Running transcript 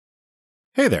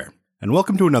Hey there, and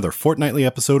welcome to another fortnightly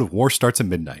episode of War Starts at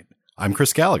Midnight. I'm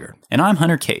Chris Gallagher. And I'm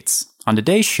Hunter Cates. On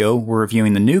today's show, we're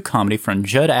reviewing the new comedy from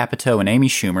Judd Apatow and Amy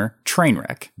Schumer,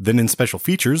 Trainwreck. Then in special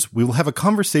features, we will have a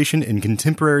conversation in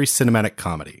contemporary cinematic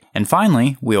comedy. And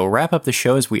finally, we'll wrap up the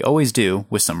show as we always do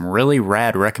with some really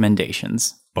rad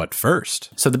recommendations. But first...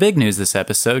 So the big news this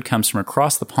episode comes from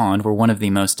across the pond, where one of the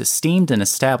most esteemed and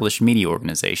established media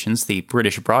organizations, the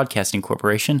British Broadcasting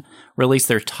Corporation, released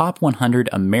their top 100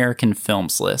 American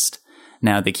films list.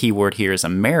 Now, the key word here is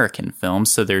American films,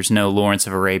 so there's no Lawrence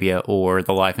of Arabia or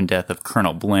The Life and Death of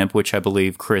Colonel Blimp, which I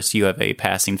believe, Chris, you have a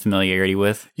passing familiarity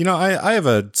with. You know, I have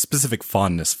a specific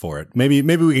fondness for it. Maybe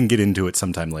we can get into it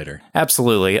sometime later.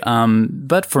 Absolutely.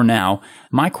 But for now,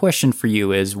 my question for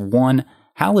you is, one,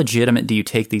 how legitimate do you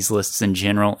take these lists in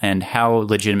general, and how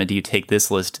legitimate do you take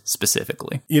this list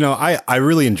specifically? You know, I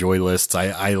really enjoy lists.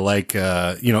 I like,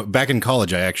 back in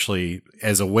college, I actually,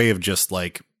 as a way of just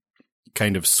like,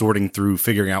 kind of sorting through,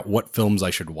 figuring out what films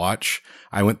I should watch,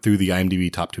 I went through the IMDb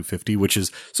Top 250, which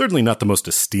is certainly not the most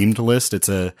esteemed list. It's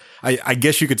I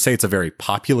guess you could say it's a very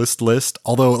populist list,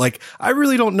 although, like, I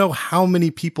really don't know how many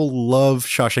people love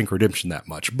Shawshank Redemption that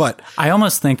much, but... I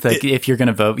almost think that if you're going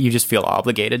to vote, you just feel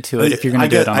obligated to it if you're going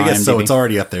to do it on IMDb. I guess so. It's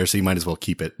already up there, so you might as well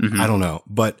keep it. Mm-hmm. I don't know.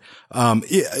 But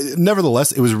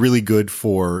nevertheless, it was really good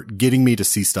for getting me to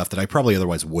see stuff that I probably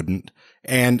otherwise wouldn't.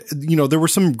 And, you know, there were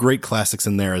some great classics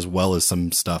in there as well as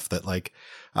some stuff that, like,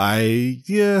 I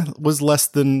was less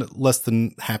than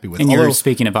happy with. And you're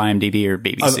speaking of IMDb or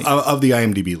BBC? Of the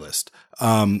IMDb list.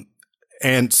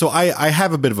 And so I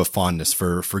have a bit of a fondness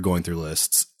for going through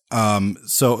lists.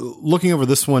 So looking over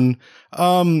this one,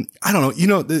 I don't know, you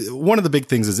know, one of the big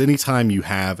things is anytime you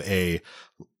have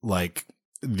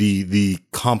the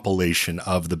compilation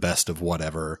of the best of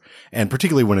whatever, and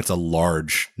particularly when it's a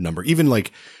large number, even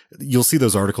like you'll see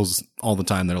those articles all the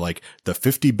time. They're like the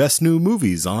 50 best new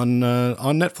movies on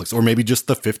Netflix, or maybe just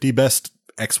the 50 best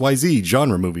XYZ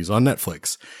genre movies on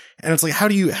Netflix. And it's like, how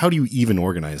do you even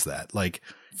organize that? Like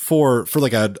for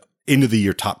like a end of the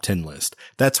year top 10 list,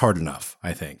 that's hard enough,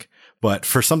 I think. But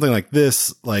for something like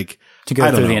this, like, to go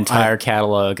through the entire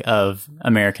catalog of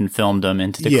American filmdom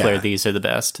and to declare these are the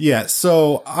best. Yeah.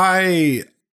 So I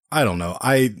don't know.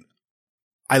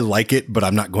 I like it, but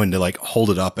I'm not going to like hold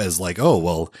it up as like, oh,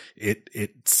 well,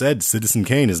 it said Citizen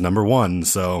Kane is number one.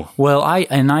 So, well, I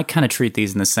kind of treat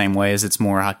these in the same way as it's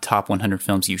more top 100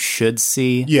 films you should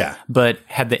see. Yeah. But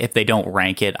if they don't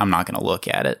rank it, I'm not going to look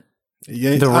at it.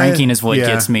 Yeah, the ranking is what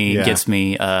gets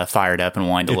me fired up and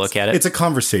wanting to look at it. It's a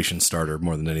conversation starter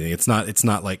more than anything. It's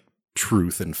not like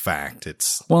truth and fact.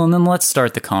 Well, and then let's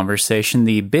start the conversation.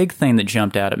 The big thing that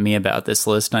jumped out at me about this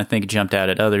list, and I think jumped out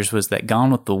at others, was that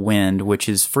Gone with the Wind, which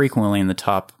is frequently in the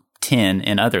top 10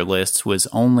 in other lists, was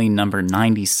only number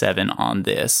 97 on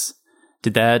this.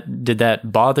 Did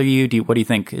that bother you? What do you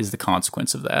think is the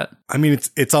consequence of that? I mean,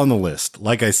 it's on the list.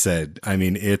 Like I said, I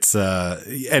mean, it's,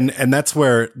 and that's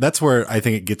where I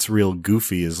think it gets real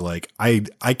goofy is like, I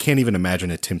can't even imagine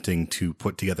attempting to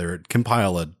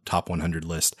compile a top 100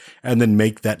 list and then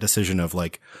make that decision of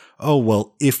like, oh,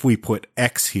 well, if we put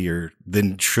X here,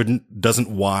 then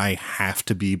doesn't Y have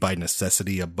to be by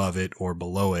necessity above it or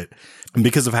below it? And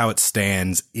because of how it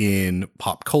stands in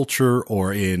pop culture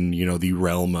or in, you know, the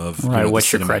realm of... Right,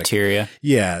 what's your criteria?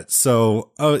 Yeah,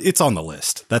 so it's on the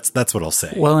list. That's what I'll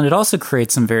say. Well, and it also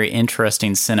creates some very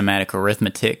interesting cinematic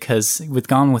arithmetic, because with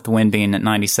Gone with the Wind being at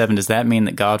 97, does that mean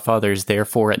that Godfather is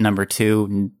therefore at number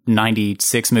 2,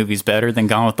 96 movies better than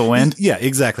Gone with the Wind? Yeah,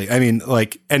 exactly. I mean,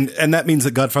 like, and that means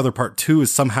that Godfather Part 2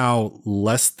 is somehow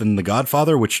less than The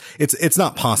Godfather, which it's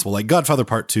not possible. Like, Godfather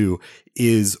Part 2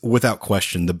 is without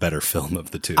question the better film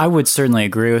of the two. I would certainly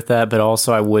agree with that, but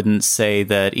also I wouldn't say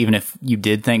that even if you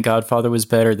did think Godfather was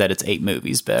better, that it's 8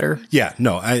 movies better. Yeah,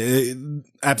 no,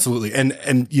 absolutely.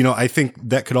 And, you know, I think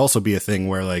that could also be a thing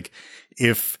where like,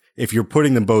 if you're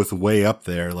putting them both way up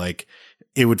there, like,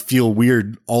 it would feel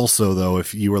weird also though,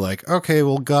 if you were like, okay,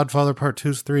 well, Godfather Part 2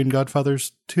 is 3 and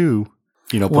Godfather's 2.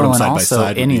 You know, put them side by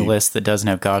side. Any list that doesn't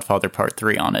have Godfather Part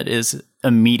 3 on it is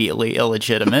immediately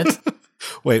illegitimate.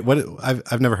 Wait, what?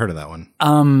 I've never heard of that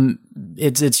one.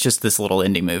 It's just this little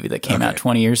indie movie that came out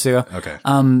 20 years ago. Okay.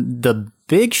 The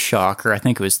big shocker, I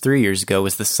think it was 3 years ago,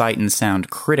 was the Sight and Sound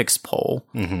Critics Poll.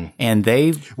 Mm-hmm. And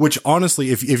which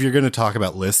honestly, if you're going to talk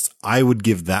about lists, I would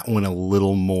give that one a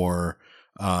little more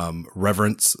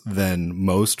reverence than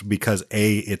most, because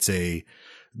it's a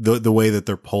the way that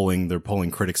they're polling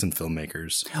critics and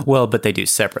filmmakers. Well, but they do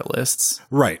separate lists.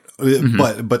 Right.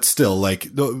 But still, like,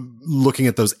 looking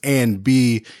at those, and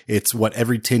B, it's what,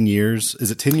 every 10 years?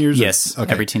 Is it 10 years? Yes,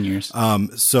 okay. Every 10 years.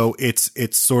 So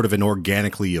it's sort of an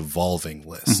organically evolving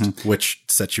list, which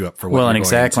sets you up for what well, you're and going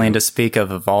exactly. into. And to speak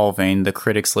of evolving, the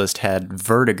critics list had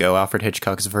Vertigo, Alfred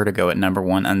Hitchcock's Vertigo, at number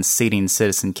 1, unseating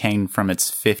Citizen Kane from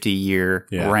its 50-year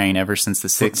reign ever since the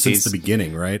 60s. Since the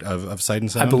beginning, right, of Sight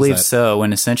and Sound? I believe so.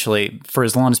 And essentially, for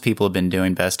as long as people have been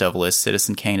doing best of lists,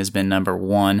 Citizen Kane has been number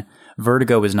 1.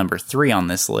 Vertigo is number 3 on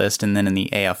this list. And then in the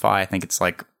AFI, I think it's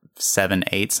like 7,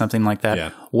 8, something like that.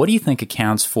 Yeah. What do you think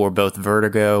accounts for both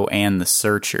Vertigo and The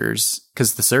Searchers?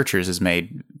 Because The Searchers has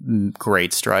made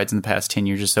great strides in the past 10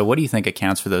 years or so. What do you think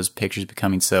accounts for those pictures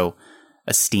becoming so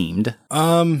esteemed?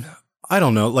 I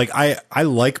don't know. Like, I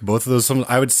like both of those.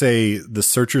 I would say The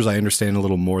Searchers I understand a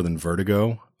little more than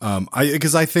Vertigo.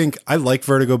 Because I think I like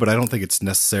Vertigo, but I don't think it's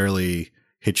necessarily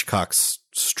Hitchcock's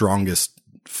strongest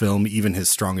film, even his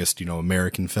strongest,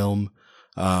 American film.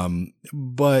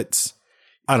 But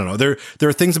I don't know. There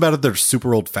are things about it that are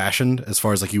super old fashioned as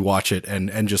far as like you watch it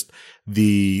and just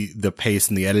the pace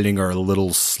and the editing are a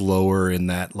little slower in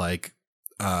that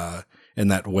in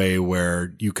that way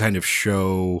where you kind of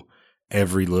show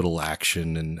every little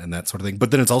action and that sort of thing. But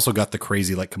then it's also got the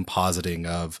crazy like compositing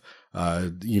of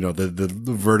the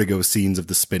Vertigo scenes of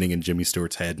the spinning in Jimmy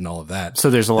Stewart's head and all of that. So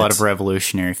there's a lot of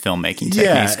revolutionary filmmaking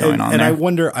techniques going on and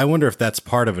there. I wonder if that's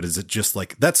part of it. Is it just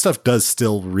like that stuff does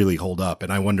still really hold up?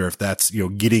 And I wonder if that's,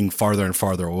 getting farther and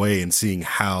farther away and seeing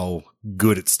how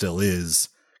good it still is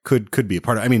could be a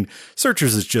part of it. I mean,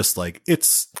 Searchers is just like,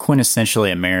 it's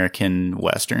quintessentially American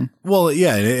Western. Well,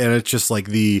 yeah. And it's just like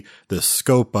the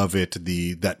scope of it,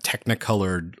 that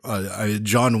technicolored,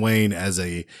 John Wayne as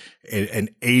an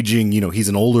aging, he's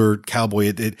an older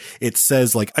cowboy. It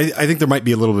says like, I think there might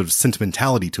be a little bit of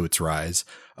sentimentality to its rise.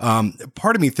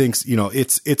 Part of me thinks,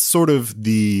 it's sort of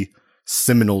the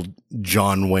seminal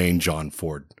John Wayne, John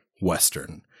Ford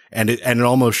Western. And it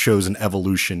almost shows an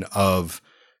evolution of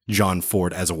John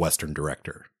Ford as a Western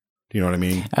director. Do you know what I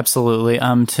mean? Absolutely.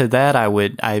 To that, I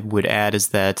would add is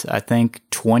that I think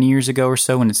 20 years ago or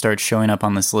so, when it started showing up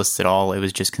on this list at all, it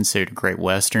was just considered a great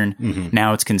Western. Mm-hmm.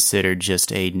 Now it's considered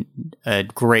just a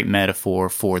great metaphor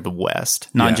for the West,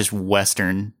 not just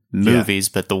Western movies,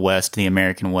 but the West, the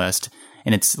American West.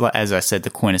 And it's, as I said,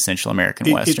 the quintessential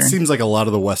American Western. It seems like a lot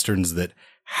of the Westerns that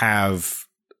have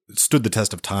stood the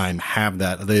test of time have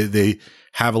that. They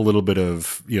have a little bit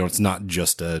of, it's not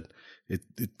just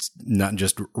it's not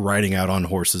just riding out on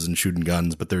horses and shooting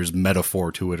guns, but there's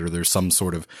metaphor to it, or there's some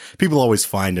sort of, people always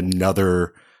find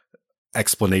another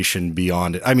explanation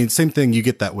beyond it. I mean, same thing, you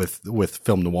get that with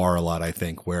film noir a lot, I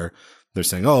think, where they're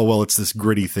saying, oh, well, it's this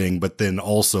gritty thing, but then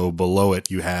also below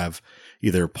it, you have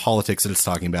either politics that it's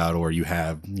talking about, or you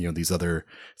have, these other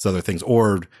things,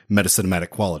 or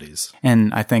meta-cinematic qualities.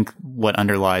 And I think what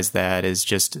underlies that is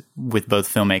just with both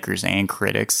filmmakers and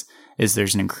critics is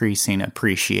there's an increasing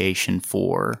appreciation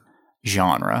for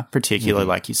genre, particularly,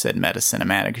 like you said,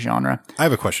 meta-cinematic genre. I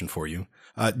have a question for you.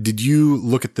 Did you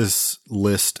look at this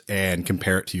list and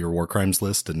compare it to your War Crimes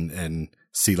list and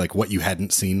see like what you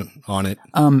hadn't seen on it?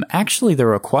 Actually, there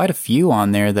were quite a few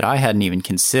on there that I hadn't even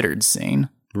considered seeing.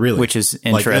 Really? Which is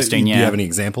interesting, Do you have any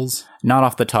examples? Not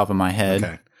off the top of my head.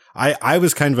 Okay. I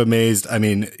was kind of amazed. I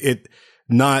mean, it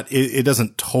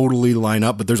doesn't totally line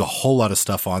up, but there's a whole lot of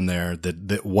stuff on there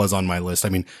that was on my list. I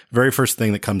mean, very first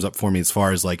thing that comes up for me as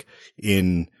far as like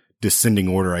in descending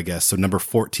order, I guess. So number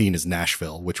 14 is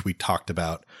Nashville, which we talked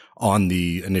about on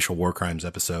the initial War Crimes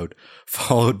episode,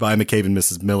 followed by McCabe and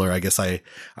Mrs. Miller. I guess I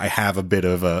have a bit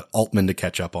of Altman to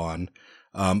catch up on.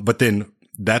 But then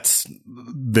that's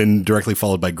then directly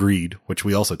followed by Greed, which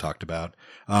we also talked about.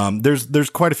 There's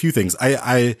quite a few things.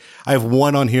 I have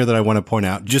one on here that I want to point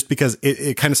out just because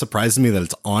it kind of surprises me that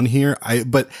it's on here.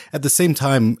 But at the same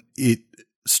time, it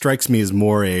strikes me as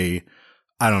more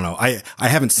I don't know. I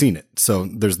haven't seen it, so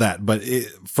there's that. But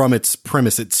from its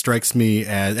premise, it strikes me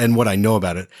as, and what I know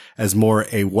about it, as more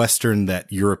a Western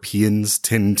that Europeans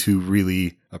tend to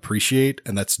really appreciate,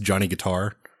 and that's Johnny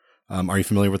Guitar. Are you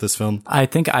familiar with this film? I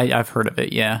think I've heard of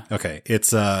it, yeah. Okay.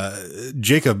 It's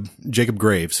Jacob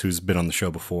Graves, who's been on the show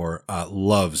before,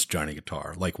 loves Johnny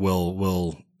Guitar. Like,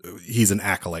 he's an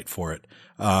acolyte for it.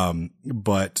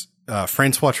 But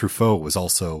Francois Truffaut was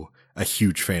also a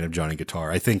huge fan of Johnny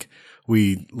Guitar. I think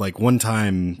we like one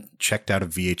time checked out a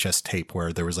VHS tape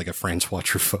where there was like a Francois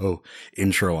Truffaut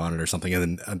intro on it or something,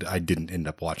 and then I didn't end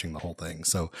up watching the whole thing.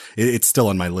 So it's still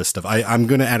on my list of, I'm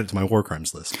going to add it to my War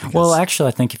Crimes list. Well, actually,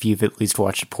 I think if you've at least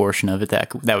watched a portion of it,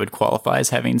 that would qualify as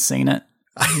having seen it.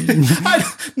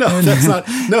 No, that's not.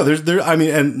 No, I mean,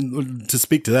 and to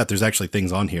speak to that, there's actually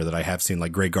things on here that I have seen,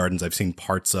 like Grey Gardens. I've seen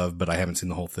parts of, but I haven't seen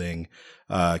the whole thing.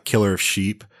 Killer of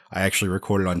Sheep. I actually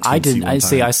recorded on TNC I didn't. one I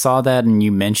see. time. I saw that, and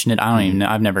you mentioned it. I don't even know.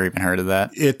 I've never even heard of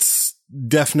that. It's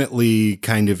definitely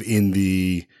kind of in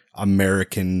the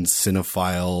American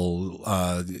cinephile,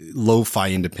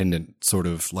 lo-fi independent sort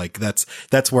of like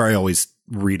that's where I always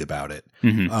read about it.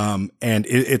 Mm-hmm. And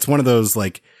it's one of those,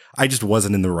 like, I just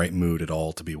wasn't in the right mood at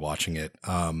all to be watching it.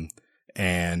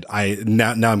 And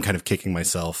now I'm kind of kicking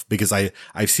myself because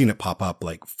I've seen it pop up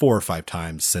like 4 or 5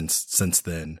 times since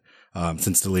then,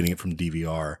 since deleting it from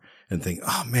DVR, and think,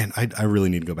 oh man, I really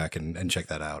need to go back and check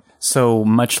that out. So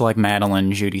much like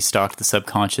Madeline, Judy stalked the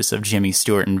subconscious of Jimmy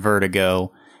Stewart in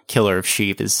Vertigo. Killer of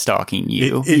Sheep is stalking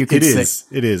you. It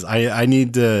is. I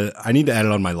need to add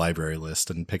it on my library list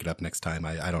and pick it up next time.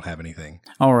 I don't have anything.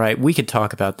 All right. We could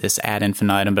talk about this ad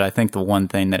infinitum, but I think the one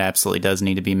thing that absolutely does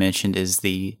need to be mentioned is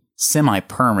the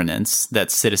semi-permanence that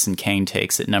Citizen Kane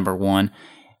takes at number 1.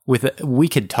 We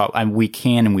could talk, we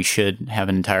can and we should have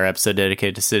an entire episode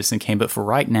dedicated to Citizen Kane, but for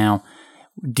right now,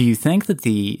 do you think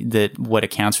that what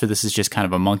accounts for this is just kind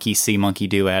of a monkey see, monkey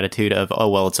do attitude of, oh,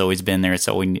 well, it's always been there, it's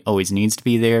always needs to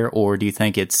be there? Or do you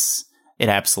think it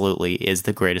absolutely is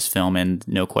the greatest film and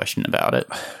no question about it?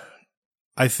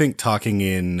 I think talking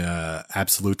in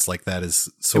absolutes like that is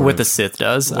sort what of the Sith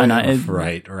does.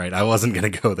 Right. I wasn't going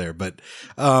to go there, but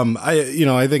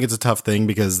I think it's a tough thing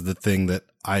because the thing that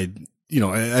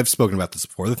I've spoken about this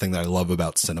before. The thing that I love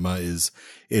about cinema is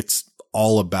it's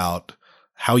all about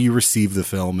how you receive the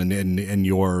film and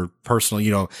your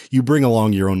personal, you bring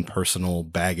along your own personal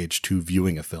baggage to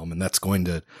viewing a film, and that's going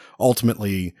to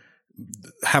ultimately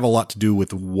have a lot to do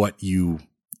with what you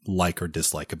like or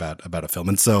dislike about a film.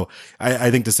 And so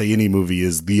I think to say any movie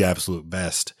is the absolute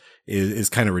best is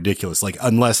kind of ridiculous. Like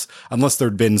unless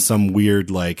there'd been some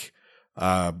weird, like,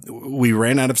 we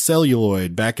ran out of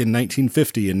celluloid back in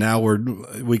 1950 and now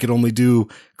we could only do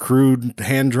crude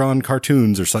hand-drawn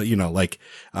cartoons or something,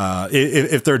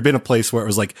 if there had been a place where it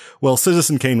was like, well,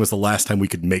 Citizen Kane was the last time we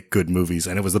could make good movies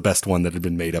and it was the best one that had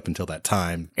been made up until that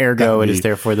time. Ergo, it is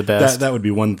therefore the best. That would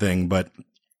be one thing, but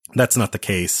that's not the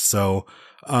case. So,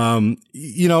 I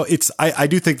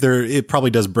do think it probably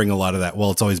does bring a lot of that.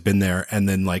 Well, it's always been there. And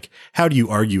then, like, how do you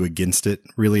argue against it?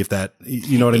 Really, if that,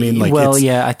 you know what I mean? Like, well,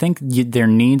 yeah, I think there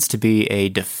needs to be a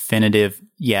definitive,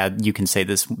 you can say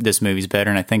this movie's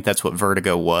better. And I think that's what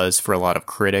Vertigo was for a lot of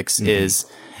critics,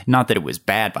 is not that it was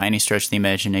bad by any stretch of the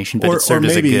imagination, but it served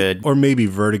as a good. Or maybe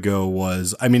Vertigo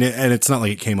was, and it's not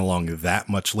like it came along that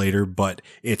much later, but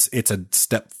it's a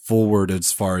step forward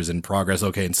as far as in progress.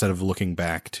 Okay. Instead of looking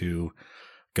back to,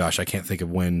 gosh, I can't think of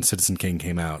when Citizen Kane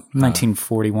came out.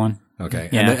 1941. Okay.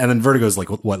 Yeah. And then Vertigo's like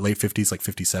what, late 50s, like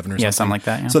 57 or something? Yeah, something like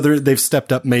that. Yeah. So they've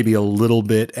stepped up maybe a little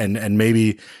bit, and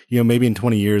maybe, maybe in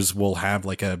 20 years we'll have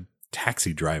like a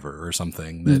Taxi Driver or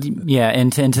something.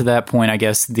 And to that point, I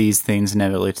guess these things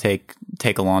inevitably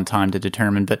take a long time to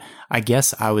determine, but I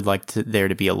guess I would like there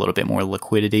to be a little bit more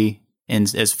liquidity in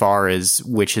as far as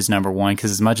which is number 1,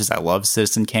 because as much as I love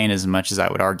Citizen Kane, as much as I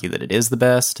would argue that it is the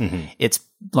best, it's,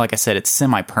 like I said, it's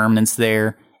semi-permanence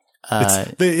there.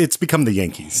 It's become the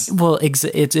Yankees. Well,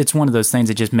 it's one of those things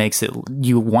that just makes it,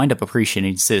 you wind up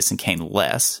appreciating Citizen Kane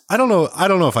less. I don't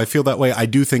know if I feel that way. I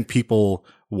do think people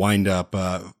wind up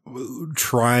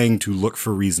trying to look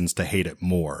for reasons to hate it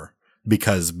more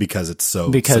because it's so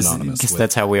synonymous. Because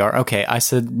that's how we are. Okay, I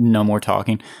said no more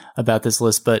talking about this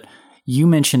list, but you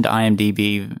mentioned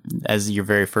IMDb as your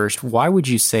very first. Why would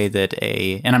you say that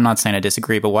and I'm not saying I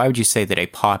disagree, but why would you say that a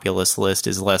populist list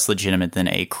is less legitimate than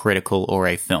a critical or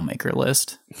a filmmaker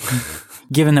list?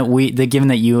 given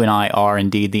that you and I are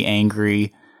indeed the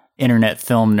angry internet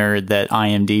film nerd that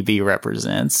IMDb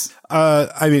represents.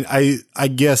 I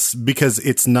guess because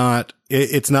it's not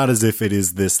as if it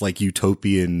is this like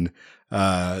utopian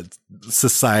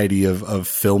society of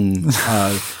film.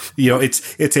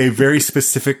 It's a very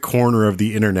specific corner of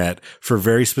the internet for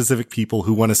very specific people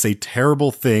who want to say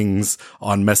terrible things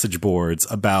on message boards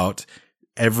about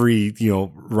every,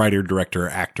 writer, director,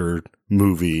 actor,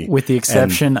 movie. With the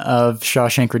exception of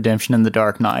Shawshank Redemption and The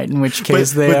Dark Knight, in which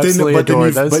case they absolutely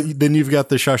adore those. But then you've got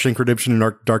the Shawshank Redemption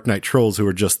and Dark Knight trolls who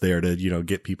are just there to,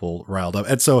 get people riled up.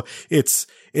 And so it's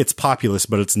populist,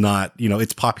 but it's not,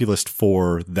 it's populist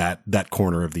for that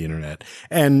corner of the internet.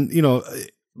 And,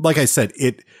 like I said,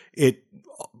 it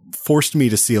forced me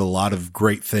to see a lot of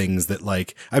great things that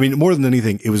more than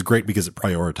anything, it was great because it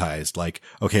prioritized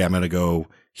okay, I'm going to go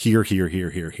here.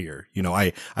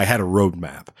 I had a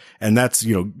roadmap, and that's,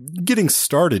 getting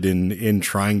started in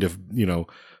trying to,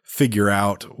 figure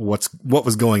out what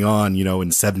was going on, in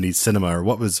 70s cinema, or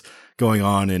what was going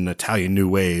on in Italian New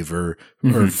Wave or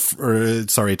Italian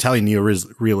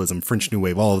Neorealism, French New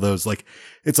Wave, all of those. Like,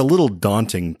 it's a little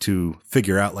daunting to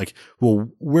figure out, like, well,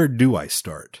 where do I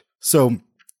start? So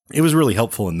it was really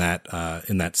helpful in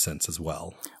that sense as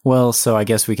well. Well, so I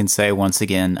guess we can say once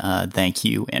again, thank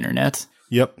you, Internet.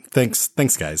 Yep.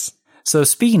 Thanks, guys. So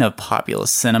speaking of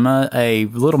populist cinema, a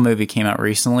little movie came out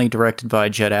recently, directed by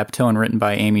Judd Apatow and written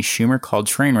by Amy Schumer, called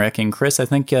Trainwreck. And Chris, I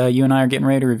think you and I are getting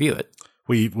ready to review it.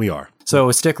 We are. So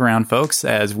stick around, folks,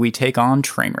 as we take on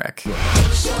Trainwreck.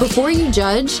 Before you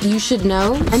judge, you should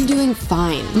know I'm doing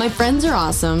fine. My friends are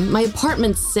awesome, my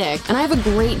apartment's sick, and I have a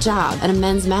great job at a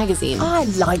men's magazine. I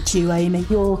like you, Amy.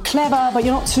 You're clever, but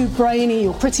you're not too brainy.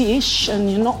 You're pretty-ish,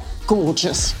 and you're not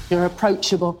gorgeous. You're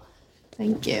approachable.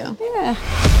 Thank you. Yeah.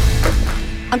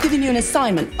 I'm giving you an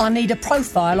assignment. I need a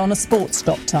profile on a sports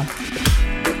doctor.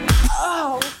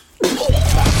 Oh.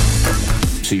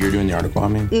 So you're doing the article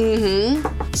on me?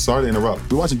 Mm-hmm. Sorry to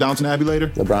interrupt. We're watching Downton Abbey later?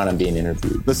 LeBron, I'm being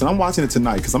interviewed. Listen, I'm watching it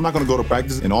tonight because I'm not going to go to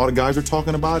practice and all the guys are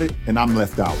talking about it and I'm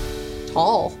left out.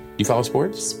 Tall. You follow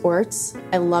sports? Sports.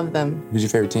 I love them. Who's your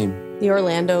favorite team? The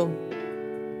Orlando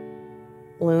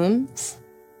Bloom.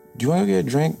 Do you want to get a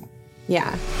drink?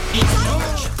 Yeah.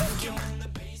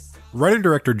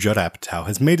 Writer-director Judd Apatow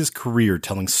has made his career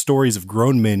telling stories of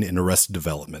grown men in Arrested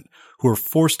Development who are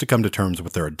forced to come to terms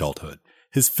with their adulthood.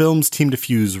 His films seem to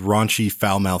fuse raunchy,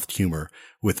 foul-mouthed humor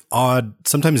with odd,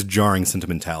 sometimes jarring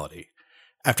sentimentality.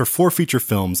 After 4 feature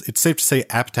films, it's safe to say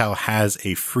Apatow has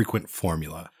a frequent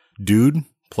formula. Dude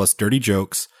plus dirty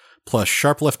jokes plus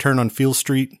sharp left turn on Field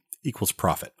Street equals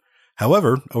profit.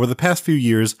 However, over the past few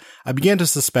years, I began to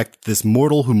suspect that this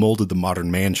mortal who molded the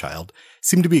modern man-child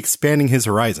seemed to be expanding his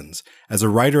horizons as a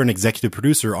writer and executive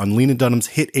producer on Lena Dunham's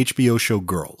hit HBO show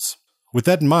Girls. With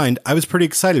that in mind, I was pretty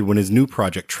excited when his new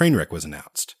project Trainwreck was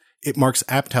announced. It marks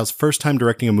Apatow's first time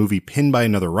directing a movie pinned by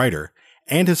another writer,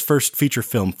 and his first feature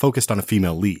film focused on a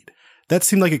female lead. That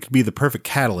seemed like it could be the perfect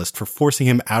catalyst for forcing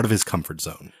him out of his comfort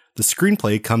zone. The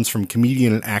screenplay comes from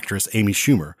comedian and actress Amy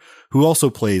Schumer, who also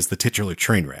plays the titular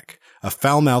Trainwreck, a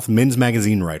foul-mouthed men's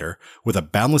magazine writer with a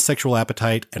boundless sexual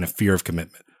appetite and a fear of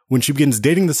commitment. When she begins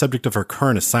dating the subject of her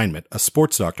current assignment, a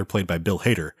sports doctor played by Bill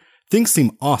Hader, things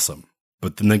seem awesome.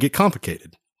 But then they get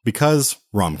complicated. Because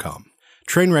rom-com.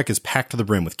 Trainwreck is packed to the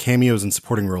brim with cameos and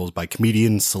supporting roles by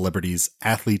comedians, celebrities,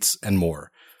 athletes, and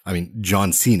more. I mean,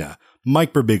 John Cena,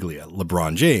 Mike Birbiglia,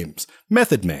 LeBron James,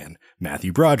 Method Man,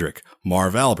 Matthew Broderick,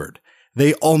 Marv Albert.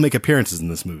 They all make appearances in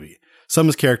this movie. Some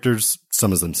as characters,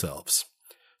 some as themselves.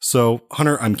 So,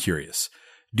 Hunter, I'm curious.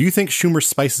 Do you think Schumer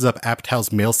spices up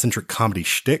Apatow's male-centric comedy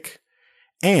shtick?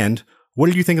 And what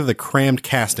did you think of the crammed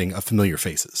casting of familiar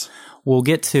faces? We'll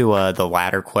get to the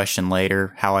latter question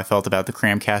later, how I felt about the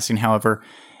cram casting. However,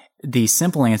 the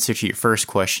simple answer to your first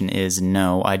question is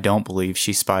no, I don't believe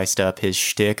she spiced up his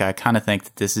shtick. I kind of think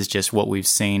that this is just what we've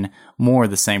seen, more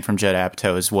of the same from Judd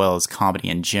Apatow as well as comedy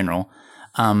in general.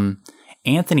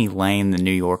 Anthony Lane, the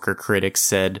New Yorker critic,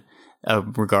 said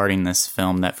regarding this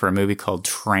film that for a movie called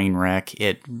Trainwreck,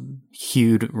 it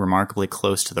hewed remarkably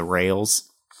close to the rails.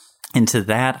 And to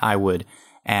that, I would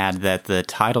add that the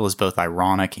title is both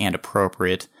ironic and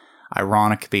appropriate.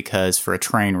 Ironic because for a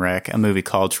train wreck, a movie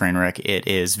called Trainwreck, it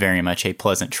is very much a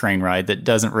pleasant train ride that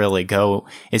doesn't really go,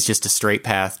 it's just a straight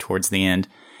path towards the end.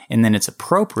 And then it's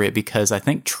appropriate because I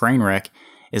think Trainwreck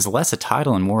is less a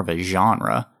title and more of a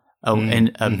genre,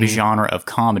 genre of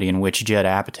comedy in which Judd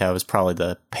Apatow is probably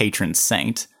the patron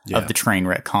saint of the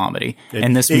Trainwreck comedy.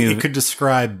 And this movie, it could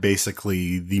describe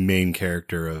basically the main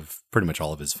character of pretty much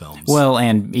all of his films. Well,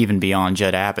 and even beyond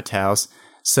Judd Apatow's.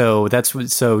 So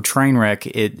Trainwreck,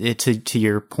 it to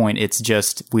your point, it's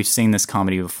just, we've seen this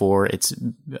comedy before. It's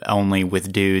only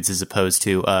with dudes as opposed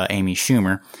to Amy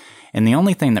Schumer. And the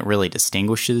only thing that really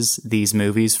distinguishes these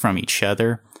movies from each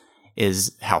other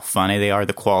is how funny they are,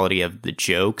 the quality of the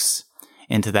jokes.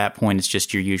 And to that point, it's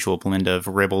just your usual blend of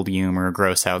ribald humor,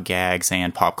 gross out gags,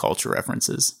 and pop culture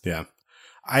references. Yeah.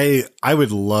 I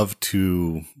would love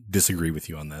to disagree with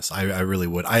you on this. I really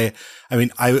would. I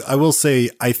mean, I will say,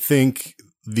 I think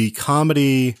the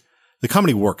comedy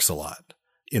works a lot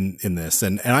in this.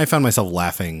 And I found myself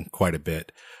laughing quite a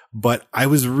bit, but I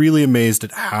was really amazed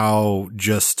at how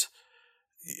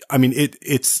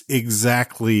it's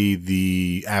exactly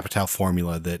the Apatow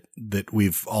formula that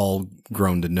we've all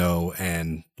grown to know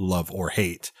and love or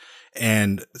hate.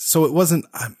 And so it wasn't,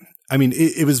 I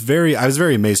was very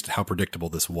amazed at how predictable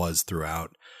this was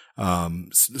throughout,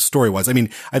 story-wise. I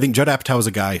mean, I think Judd Apatow is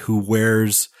a guy who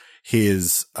wears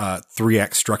his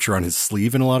 3-act structure on his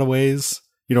sleeve in a lot of ways.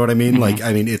 You know what I mean? Like,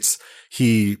 I mean,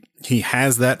 he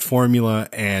has that formula,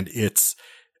 and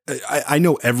I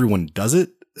know everyone does it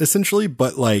essentially,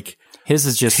 but like his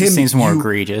is just, it seems more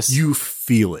egregious. You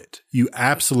feel it. You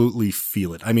absolutely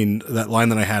feel it. I mean, that line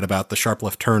that I had about the sharp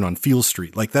left turn on Field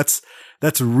Street, like that's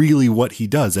really what he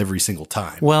does every single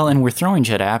time. Well, and we're throwing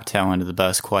Judd Apatow under the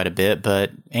bus quite a bit,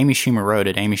 but Amy Schumer wrote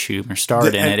it. Amy Schumer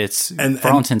starred in it. It's, for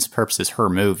all intents and purposes, her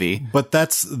movie. But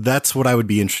that's what I would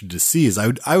be interested to see. Is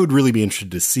I would really be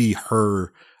interested to see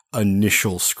her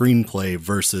initial screenplay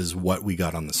versus what we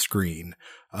got on the screen.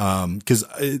 Because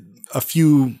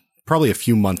probably a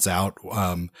few months out,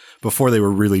 before they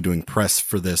were really doing press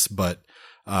for this, but,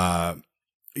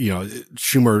 you know,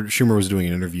 Schumer was doing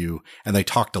an interview, and they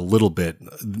talked a little bit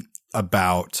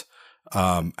about,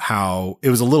 how it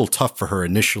was a little tough for her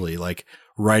initially, like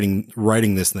writing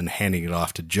this and then handing it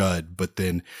off to Judd. But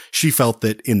then she felt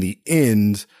that in the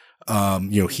end,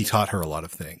 you know, he taught her a lot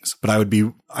of things. But I would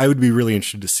be really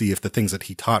interested to see if the things that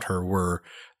he taught her were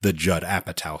the Judd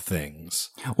Apatow things.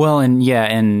 Well, and yeah,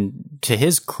 and to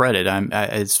his credit,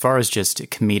 as far as just a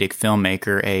comedic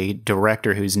filmmaker, a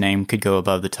director whose name could go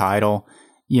above the title,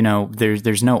 you know,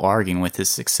 there's no arguing with his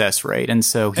success rate. And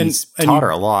so he's taught her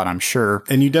a lot, I'm sure.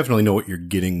 And you definitely know what you're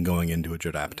getting going into a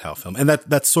Judd Apatow film. And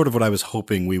that's sort of what I was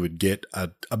hoping we would get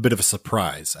a bit of a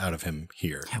surprise out of him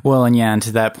here. Well, and yeah, and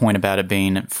to that point about it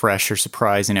being fresh or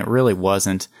surprising, it really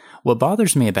wasn't. What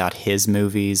bothers me about his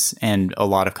movies, and a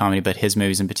lot of comedy, but his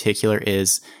movies in particular,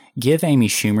 is give Amy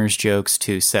Schumer's jokes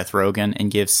to Seth Rogen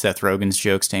and give Seth Rogen's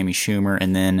jokes to Amy Schumer,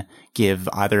 and then give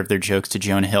either of their jokes to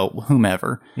Jonah Hill,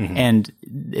 whomever. Mm-hmm. And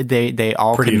they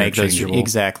all can make those.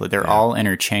 Exactly. They're all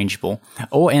interchangeable.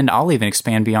 Oh, and I'll even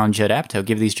expand beyond Judd Apatow.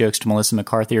 Give these jokes to Melissa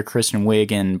McCarthy or Kristen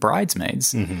Wiig in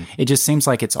Bridesmaids. Mm-hmm. It just seems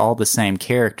like it's all the same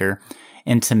character.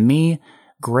 And to me,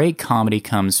 great comedy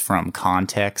comes from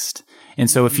context. And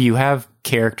so if you have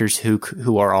characters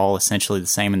who are all essentially the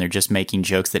same and they're just making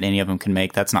jokes that any of them can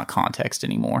make, that's not context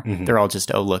anymore. Mm-hmm. They're all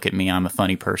just, oh, look at me, I'm a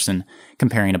funny person,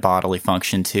 comparing a bodily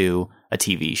function to a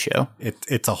TV show.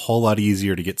 It's a whole lot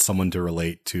easier to get someone to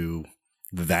relate to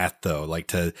that, though. Like,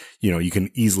 to, you know, you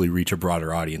can easily reach a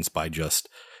broader audience by just,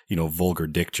 you know, vulgar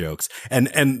dick jokes.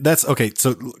 And that's okay.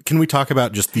 So can we talk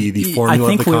about just the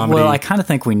formula of the comedy? Well, I kind of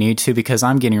think we need to, because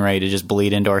I'm getting ready to just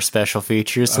bleed into our special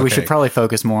features. So we should probably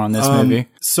focus more on this movie.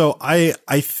 So I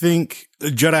think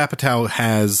Judd Apatow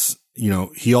has, you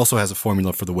know, he also has a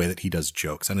formula for the way that he does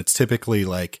jokes. And it's typically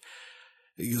like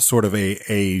sort of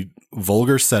a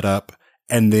vulgar setup,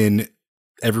 and then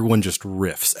everyone just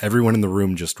riffs. Everyone in the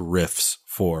room just riffs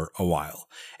for a while.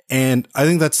 And I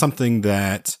think that's something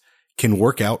that can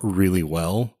work out really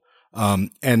well.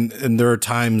 And there are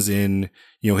times in,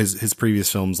 you know, his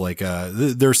previous films, like,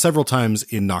 there are several times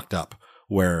in Knocked Up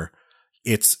where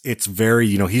it's very,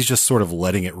 you know, he's just sort of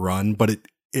letting it run, but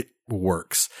it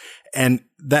works. And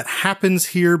that happens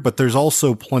here, but there's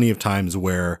also plenty of times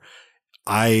where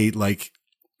I like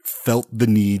felt the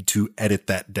need to edit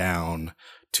that down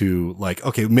to like,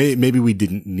 okay, maybe we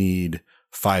didn't need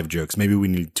 5 jokes. Maybe we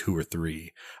need 2 or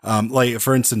 3. Like,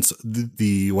 for instance,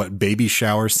 the baby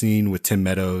shower scene with Tim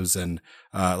Meadows and,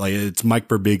 like, it's Mike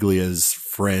Birbiglia's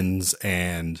friends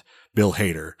and Bill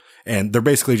Hader. And they're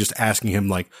basically just asking him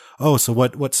like, oh, so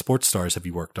what sports stars have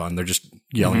you worked on? They're just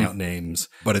yelling out names,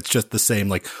 but it's just the same,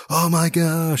 like, oh my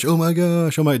gosh,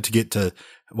 to get to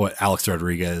what Alex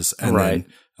Rodriguez. And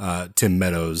then, Tim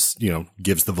Meadows, you know,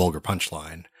 gives the vulgar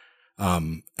punchline.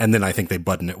 And then I think they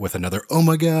button it with another, oh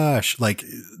my gosh, like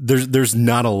there's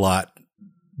not a lot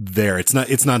there. It's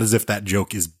not as if that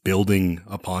joke is building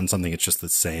upon something. It's just the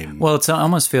same. Well, it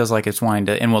almost feels like it's wanting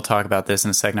to, and we'll talk about this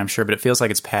in a second, I'm sure, but it feels like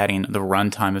it's padding the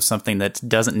runtime of something that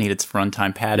doesn't need its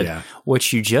runtime padded. Yeah.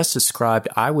 What you just described,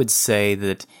 I would say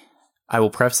that, I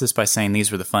will preface this by saying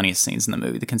these were the funniest scenes in the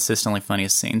movie, the consistently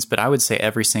funniest scenes, but I would say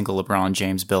every single LeBron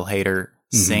James, Bill Hader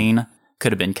scene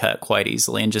could have been cut quite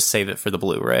easily and just save it for the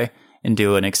Blu-ray and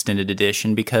do an extended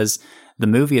edition, because the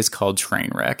movie is called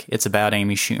Trainwreck. It's about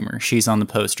Amy Schumer. She's on the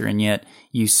poster, and yet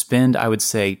you spend, I would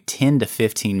say, 10 to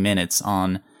 15 minutes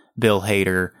on Bill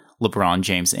Hader, LeBron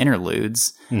James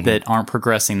interludes that aren't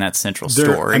progressing that central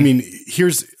story. I mean,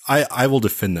 I will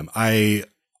defend them. I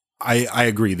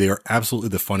agree. They are absolutely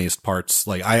the funniest parts.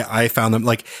 Like, I found them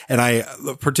like, and I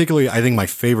think my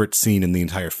favorite scene in the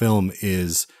entire film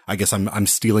is, I guess I'm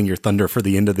stealing your thunder for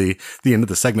the end of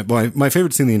the segment, but my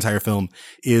favorite scene in the entire film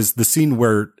is the scene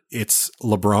where it's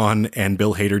LeBron and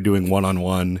Bill Hader doing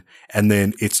one-on-one, and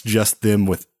then it's just them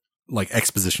with like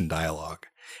exposition dialogue.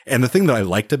 And the thing that I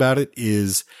liked about it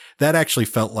is that actually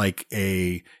felt like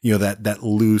a, you know, that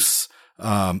loose,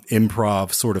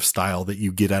 improv sort of style that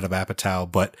you get out of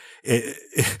Apatow, but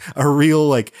a real,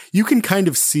 like, you can kind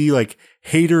of see like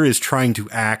Hader is trying to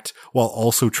act while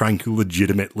also trying to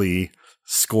legitimately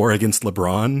score against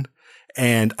LeBron.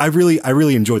 And I really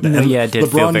enjoyed that. And yeah, it did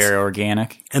feel very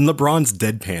organic. And LeBron's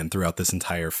deadpan throughout this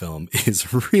entire film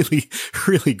is really,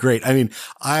 really great. I mean,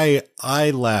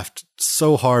 I laughed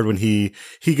so hard when he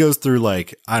goes through,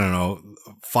 like, I don't know,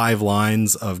 5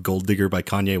 lines of Gold Digger by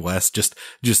Kanye West, just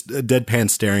a deadpan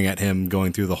staring at him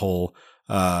going through the whole,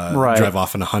 drive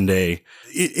off in a Hyundai.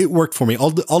 It worked for me.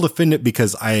 I'll defend it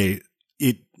because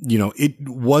it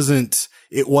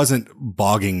wasn't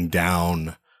bogging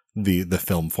down the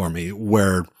film for me,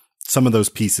 where some of those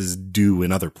pieces do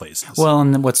in other places. Well,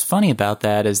 and what's funny about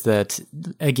that is that,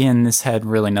 again, this had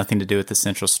really nothing to do with the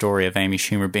central story of Amy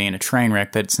Schumer being a train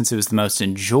wreck, but since it was the most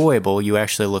enjoyable, you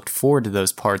actually looked forward to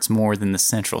those parts more than the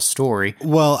central story.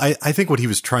 Well, I think what he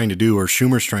was trying to do, or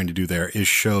Schumer's trying to do there, is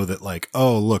show that, like,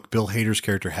 oh, look, Bill Hader's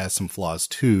character has some flaws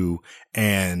too,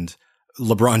 and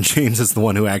LeBron James is the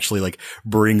one who actually, like,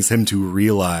 brings him to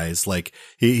realize, like,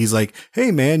 he's like,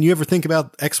 hey man, you ever think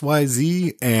about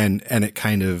XYZ? And it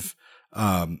kind of,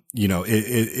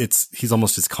 he's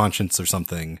almost his conscience or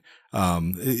something,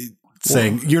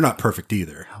 saying, you're not perfect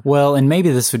either. Well, and maybe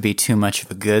this would be too much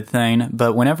of a good thing,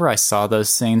 but whenever I saw those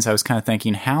scenes, I was kind of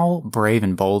thinking, how brave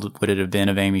and bold would it have been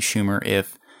of Amy Schumer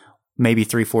if maybe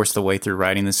 3/4 of the way through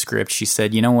writing the script, she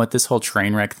said, you know what, this whole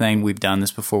train wreck thing, we've done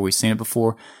this before, we've seen it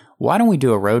before. Why don't we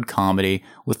do a road comedy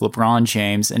with LeBron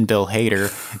James and Bill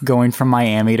Hader going from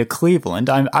Miami to Cleveland?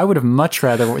 I would have much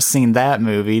rather seen that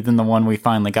movie than the one we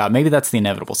finally got. Maybe that's the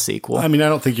inevitable sequel. I mean, I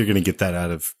don't think you're going to get that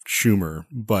out of Schumer,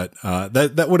 but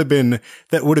that would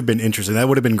have been interesting. That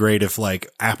would have been great if, like,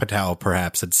 Apatow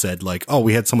perhaps had said, like, oh,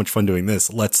 we had so much fun doing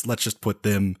this. Let's just put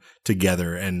them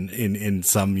together and in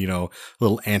some,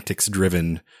 little antics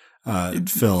driven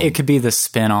film. It could be the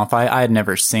spinoff. I had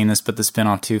never seen this, but the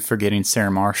spinoff to Forgetting Sarah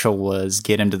Marshall was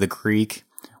Get Him to the Greek,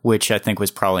 which I think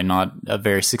was probably not a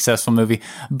very successful movie,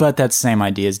 but that same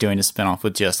idea is doing a spinoff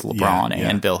with just LeBron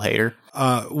and Bill Hader.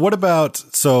 What about,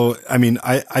 so, I mean,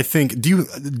 I think, do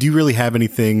you really have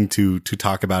anything to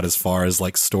talk about as far as,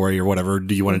 like, story or whatever?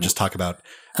 Do you want to just talk about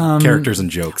characters and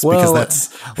jokes? Well,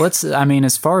 because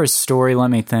as far as story, let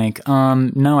me think.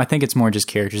 No, I think it's more just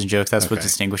characters and jokes. That's what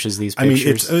distinguishes these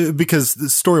pictures. I mean, it's,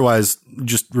 because story-wise,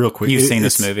 just real quick. You've seen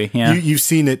this movie, yeah. You've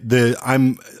seen it.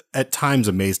 I'm at times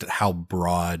amazed at how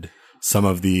broad some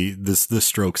of the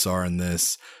strokes are in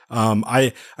this.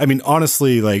 I mean,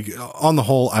 honestly, like, on the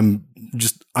whole, I'm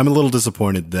a little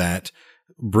disappointed that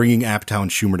bringing Apatow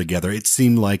and Schumer together, it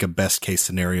seemed like a best case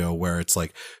scenario where it's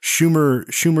like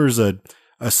Schumer's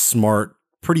a smart,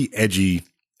 pretty edgy,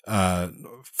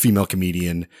 female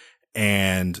comedian,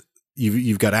 and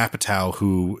you've got Apatow,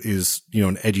 who is,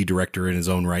 an edgy director in his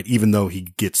own right, even though he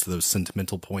gets to those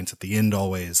sentimental points at the end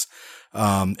always.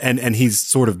 And he's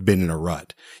sort of been in a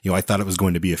rut. I thought it was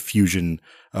going to be a fusion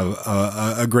of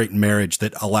a great marriage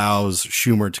that allows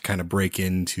Schumer to kind of break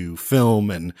into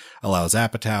film and allows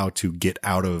Apatow to get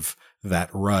out of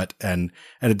that rut, and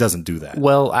it doesn't do that.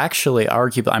 Well, actually,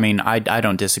 arguably, I mean, I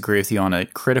don't disagree with you on a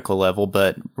critical level,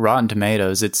 but Rotten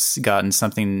Tomatoes, it's gotten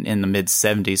something in the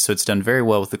mid-70s, so it's done very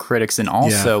well with the critics, and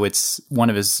also it's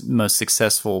one of his most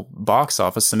successful box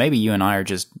office, so maybe you and I are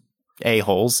just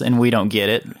a-holes and we don't get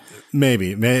it.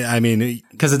 Maybe. I mean,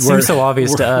 because it seems so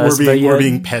obvious to us. We're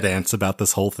being pedants about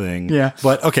this whole thing. Yeah.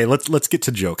 But okay, let's get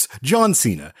to jokes. John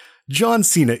Cena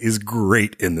is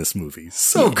great in this movie.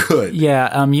 So good.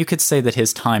 Yeah. You could say that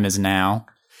his time is now.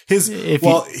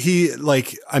 Maybe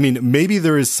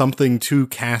there is something to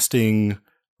casting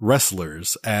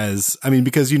wrestlers because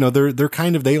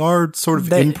they are sort of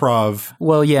improv.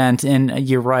 Well, yeah, and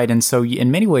you're right. And so in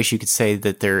many ways you could say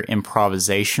that they're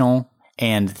improvisational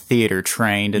and theater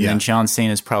trained, and then John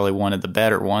Cena is probably one of the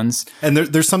better ones. And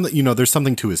there's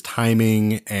something to his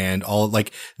timing and all,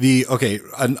 like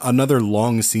another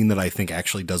long scene that I think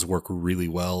actually does work really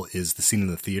well is the scene in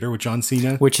the theater with John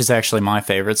Cena, which is actually my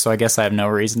favorite. So I guess I have no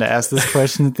reason to ask this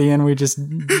question at the end. We just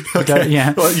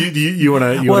yeah. Well, you want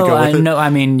to go with it? No, I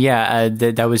mean,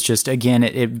 that was just, again,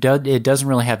 it doesn't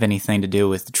really have anything to do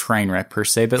with Trainwreck per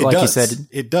se, but you said,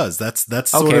 it does. That's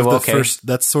sort of the first.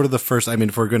 That's sort of the first. I mean,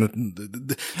 if we're gonna.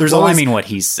 There's always, I mean, what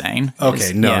he's saying.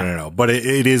 Okay, no. But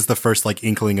it is the first, like,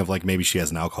 inkling of, like, maybe she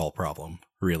has an alcohol problem,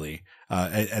 really,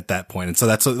 at that point. And so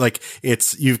that's like,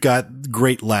 you've got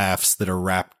great laughs that are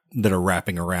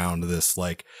wrapping around this,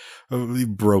 like,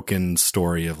 broken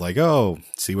story of, like, oh,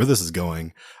 see where this is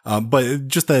going. But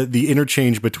just the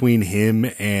interchange between him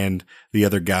and the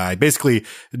other guy. Basically,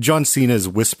 John Cena is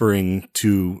whispering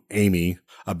to Amy,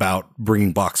 about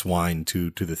bringing box wine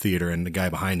to the theater, and the guy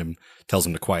behind him tells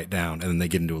him to quiet down, and then they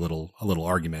get into a little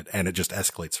argument, and it just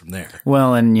escalates from there.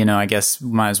 Well, and I guess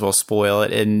might as well spoil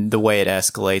it. And the way it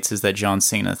escalates is that John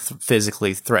Cena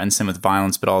physically threatens him with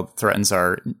violence, but all the threats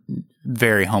are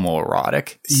very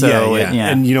homoerotic. So yeah.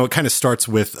 And it kind of starts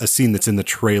with a scene that's in the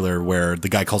trailer where the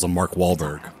guy calls him Mark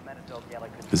Wahlberg.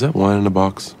 Is that wine in the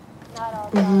box?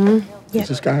 Mm-hmm. Is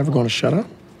this guy ever going to shut up?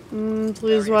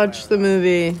 Please watch the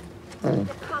movie.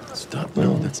 Stop.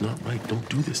 No, that's not right. Don't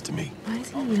do this to me. Why is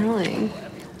he yelling?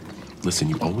 Listen,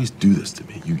 you always do this to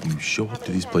me. You show up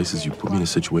to these places, you put me in a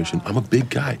situation. I'm a big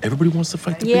guy. Everybody wants to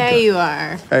fight the big guy. Yeah, you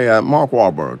are. Hey, Mark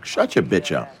Wahlberg, shut your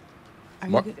bitch up.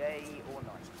 Mark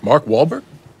Wahlberg?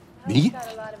 Me?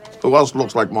 Who else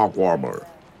looks like Mark Wahlberg?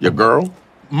 Your girl?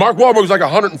 Mark Wahlberg's like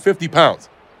 150 pounds.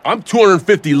 I'm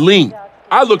 250 lean.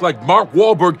 I look like Mark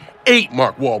Wahlberg ate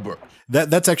Mark Wahlberg.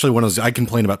 That's actually one of those, I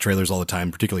complain about trailers all the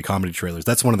time, particularly comedy trailers.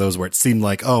 That's one of those where it seemed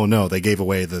like, oh no, they gave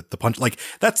away the punch. Like,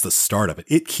 that's the start of it.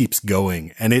 It keeps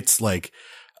going. And it's like,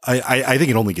 I think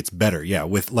it only gets better. Yeah.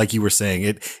 With, like you were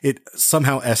saying, it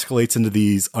somehow escalates into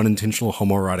these unintentional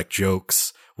homoerotic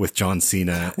jokes with John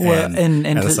Cena and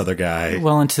this other guy.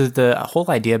 Well, and to the whole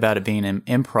idea about it being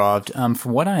improv,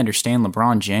 from what I understand,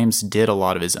 LeBron James did a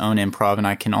lot of his own improv, and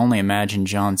I can only imagine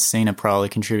John Cena probably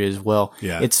contributed as well.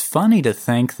 Yeah. It's funny to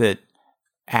think that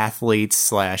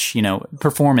athletes /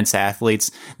 performance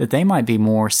athletes, that they might be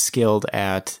more skilled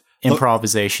at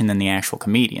improvisation than the actual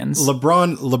comedians.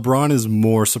 LeBron is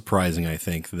more surprising, I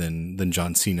think, than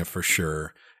John Cena for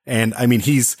sure. And I mean,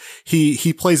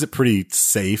 he plays it pretty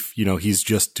safe. He's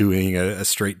just doing a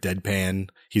straight deadpan.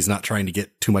 He's not trying to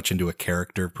get too much into a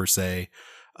character per se.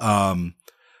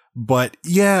 But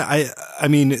yeah, I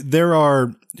mean,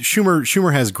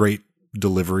 Schumer has great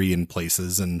delivery in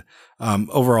places, and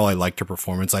overall I liked her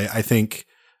performance. I think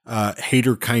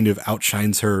Hader kind of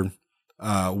outshines her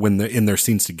when they're in their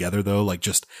scenes together, though. Like,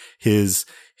 just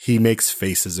he makes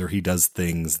faces or he does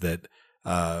things that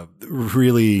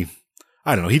really,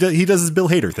 I don't know, he does his Bill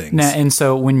Hader things. Now, and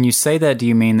so when you say that, do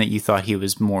you mean that you thought he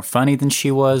was more funny than she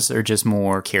was, or just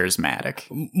more charismatic?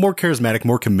 More charismatic,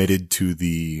 more committed to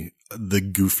the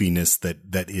goofiness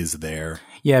that is there.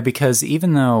 Yeah, because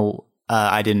even though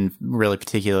I didn't really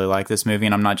particularly like this movie,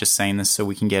 and I'm not just saying this so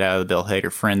we can get out of the Bill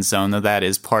Hader friend zone, though that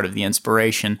is part of the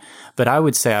inspiration. But I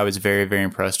would say I was very, very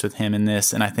impressed with him in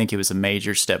this, and I think it was a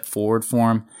major step forward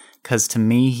for him, because to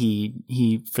me,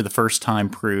 he for the first time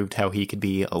proved how he could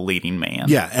be a leading man.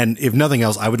 Yeah, and if nothing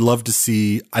else, I'd love to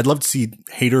see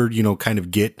Hader, kind of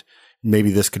get,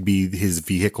 maybe this could be his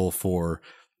vehicle for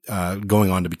going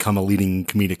on to become a leading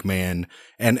comedic man,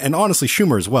 and honestly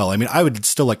Schumer as well. I mean, I would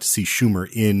still like to see Schumer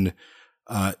in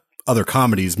other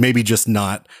comedies, maybe just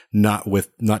not teamed up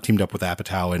with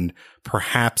Apatow, and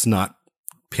perhaps not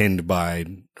pinned by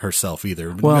herself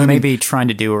either. Well, maybe trying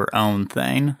to do her own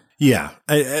thing. Yeah.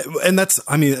 And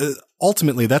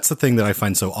ultimately that's the thing that I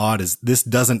find so odd, is this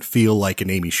doesn't feel like an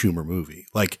Amy Schumer movie.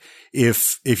 Like,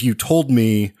 if you told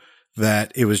me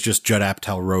that it was just Judd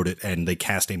Apatow wrote it and they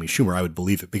cast Amy Schumer, I would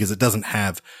believe it, because it doesn't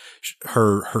have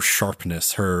her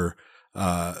sharpness,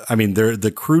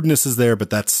 the crudeness is there, but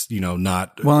that's,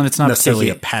 not, well, and it's not necessarily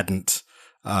a patent,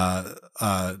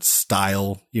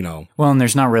 style, Well, and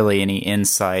there's not really any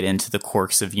insight into the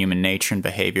quirks of human nature and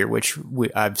behavior, which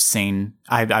I've seen.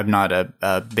 I'm not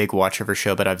a big watcher of her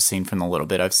show, but I've seen from the little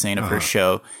bit I've seen of her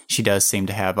show, she does seem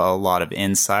to have a lot of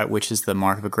insight, which is the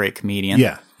mark of a great comedian.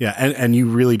 Yeah. Yeah. And you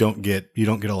really don't get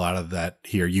a lot of that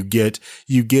here. You get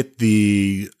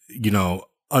the,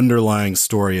 underlying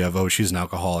story of, oh, she's an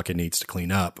alcoholic and needs to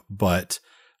clean up, but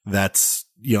that's,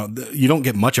 you don't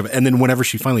get much of it. And then whenever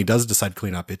she finally does decide to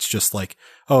clean up, it's just like,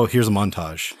 oh, here's a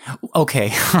montage. Okay.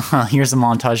 Here's a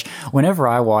montage. Whenever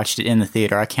I watched it in the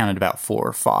theater, I counted about 4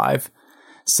 or 5.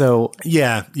 So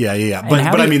yeah.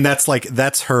 But I mean, that's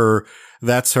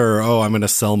her, oh, I'm going to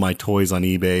sell my toys on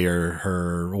eBay, or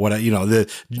her, what, the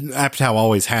Apatow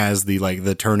always has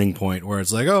the turning point where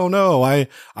it's like, oh no,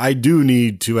 I do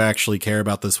need to actually care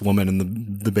about this woman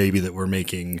and the baby that we're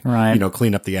making, right.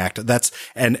 Clean up the act. That's,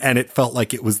 and it felt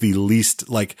like it was the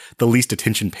least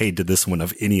attention paid to this one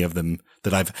of any of them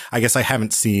that I guess I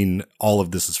haven't seen all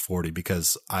of This Is 40,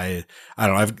 because I don't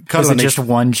know, I've cut it on just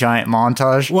one giant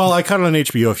montage. Well, I cut it on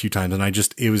HBO a few times, and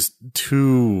it was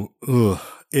too,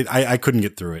 I couldn't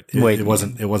get through it. It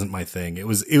wasn't my thing. It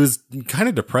was kind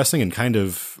of depressing and kind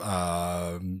of,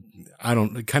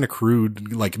 kind of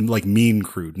crude, like mean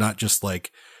crude, not just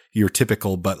like your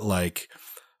typical, but like,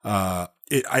 I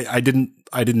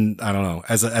don't know,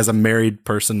 as a married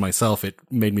person myself, it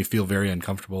made me feel very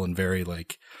uncomfortable and very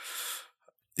like,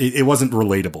 it wasn't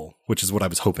relatable, which is what I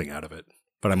was hoping out of it.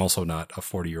 but I'm also not a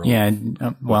 40-year-old. Yeah,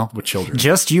 well, with children.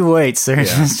 Just you wait, sir. Yeah,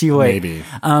 just you wait. Maybe.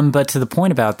 But to the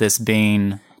point about this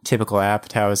being typical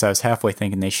Apatow, is I was halfway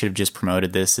thinking they should have just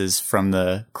promoted this as from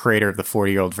the creator of the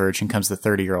 40-year-old virgin comes the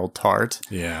 30-year-old tart.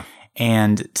 Yeah.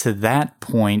 And to that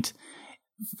point,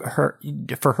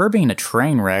 for her being a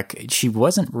train wreck, she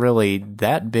wasn't really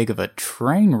that big of a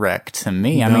train wreck to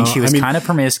me. No, I mean, she was kind of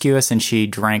promiscuous and she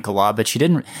drank a lot, but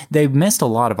they missed a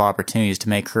lot of opportunities to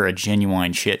make her a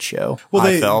genuine shit show. Well,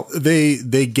 I felt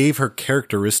they gave her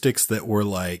characteristics that were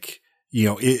like, you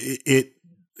know,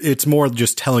 it's more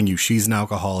just telling you she's an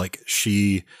alcoholic.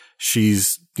 She's,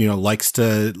 you know, likes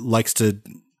to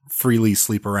freely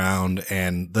sleep around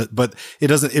but it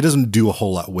doesn't do a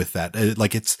whole lot with that.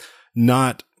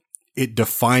 It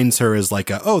defines her as like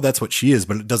that's what she is,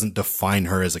 but it doesn't define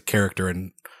her as a character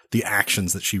and the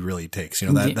actions that she really takes, you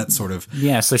know, that sort of.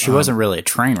 Yeah. So she wasn't really a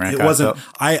train wreck. It wasn't,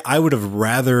 I would have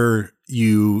rather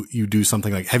you do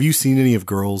something like, have you seen any of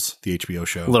Girls, the HBO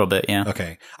show? A little bit. Yeah.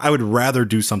 Okay. I would rather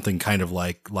do something kind of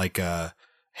like Hannah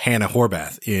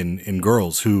Horvath in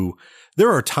Girls, who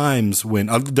there are times when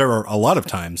there are a lot of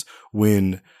times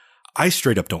when I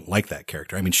straight up don't like that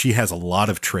character. I mean, she has a lot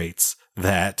of traits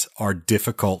that are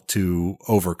difficult to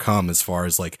overcome as far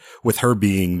as like with her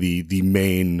being the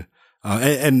main,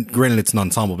 and granted it's an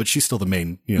ensemble, but she's still the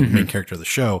main, you know, the main character of the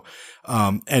show.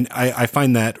 And I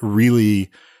find that really,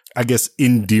 I guess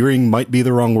endearing might be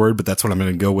the wrong word, but that's what I'm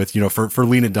going to go with, you know, for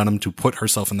Lena Dunham to put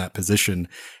herself in that position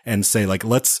and say like,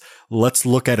 let's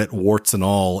look at it warts and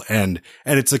all. And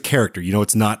it's a character, you know,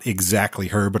 it's not exactly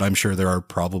her, but I'm sure there are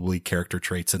probably character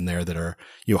traits in there that are,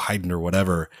 you know, heightened or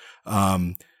whatever.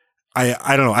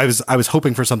 I don't know. I was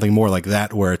hoping for something more like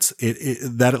that, where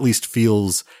that at least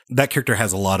feels that character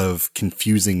has a lot of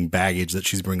confusing baggage that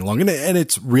she's bringing along, and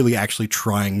it's really actually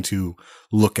trying to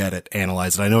look at it,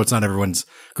 analyze it. I know it's not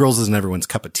Girls isn't everyone's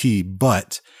cup of tea,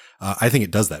 but I think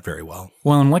it does that very well.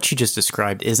 Well, and what you just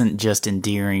described isn't just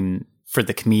endearing for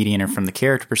the comedian or from the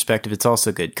character perspective, it's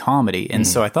also good comedy. And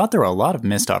so I thought there were a lot of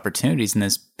missed opportunities in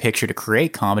this picture to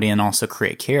create comedy and also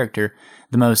create character.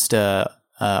 The most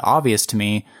obvious to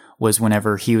me was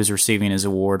whenever he was receiving his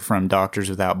award from Doctors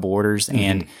Without Borders,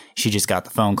 and she just got the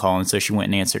phone call, and so she went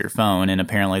and answered her phone, and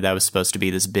apparently that was supposed to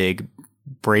be this big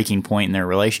breaking point in their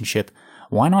relationship.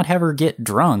 Why not have her get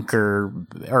drunk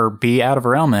or be out of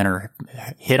her element or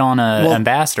hit on a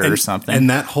ambassador or something? And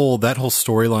that whole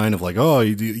storyline of like, oh,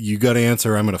 you got to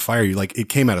answer, I'm going to fire you. Like, it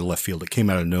came out of left field. It came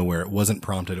out of nowhere. It wasn't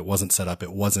prompted. It wasn't set up. It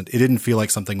didn't feel like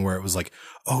something where it was like,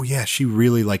 oh yeah, she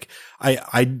really like,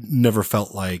 I never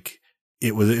felt like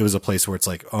it was a place where it's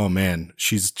like, oh man,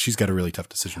 she's got a really tough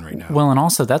decision right now. Well, and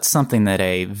also that's something that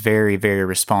a very, very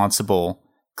responsible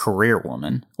career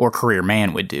woman or career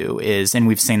man would do is, and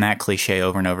we've seen that cliche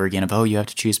over and over again of, oh, you have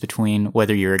to choose between,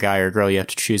 whether you're a guy or a girl, you have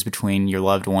to choose between your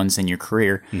loved ones and your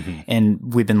career. And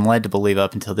we've been led to believe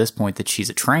up until this point that she's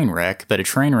a train wreck, but a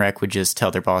train wreck would just tell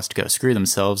their boss to go screw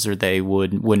themselves, or they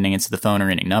wouldn't answer the phone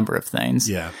or any number of things.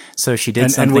 Yeah. So she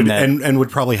did something and would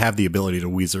probably have the ability to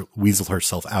weasel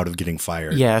herself out of getting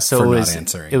fired. Yeah. So for it was, not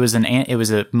answering. It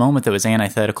was a moment that was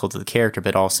antithetical to the character,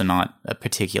 but also not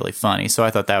particularly funny. So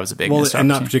I thought that was a big missed and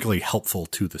not opportunity. particularly helpful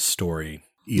to the story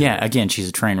either. Yeah, again, she's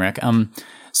a train wreck.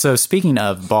 So speaking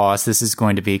of boss, this is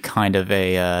going to be kind of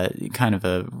a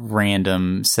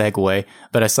random segue,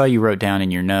 but I saw you wrote down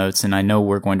in your notes, and I know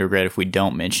we're going to regret if we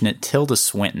don't mention it, Tilda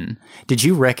Swinton. Did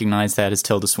you recognize that as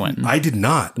Tilda Swinton? I did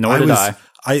not. Nor did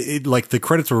I. Like the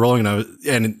credits were rolling,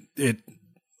 and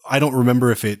I don't remember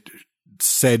if it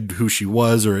said who she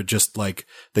was or it just like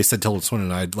they said Tilda Swinton,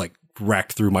 and I'd like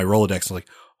racked through my Rolodex and like,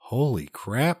 holy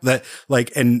crap. That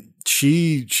like, and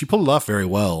she pulled it off very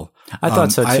well. I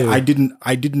thought so too. I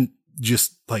didn't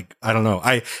just like, I don't know.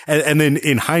 And then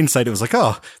in hindsight, it was like,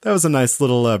 oh, that was a nice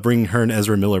little, bringing her and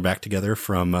Ezra Miller back together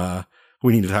from,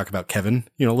 We Need to Talk About Kevin,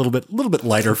 you know, a little bit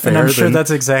lighter fare. And I'm sure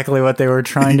that's exactly what they were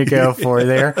trying to go for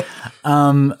there.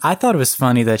 I thought it was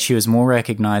funny that she was more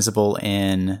recognizable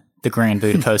in the Grand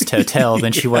Budapest Hotel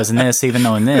than she was in this, even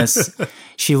though in this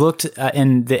she looked,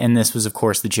 and this was of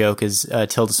course the joke is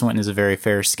Tilda Swinton is a very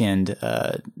fair-skinned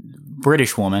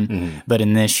British woman, but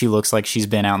in this she looks like she's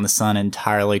been out in the sun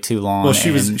entirely too long. Well,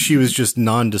 she was just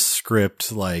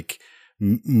nondescript, like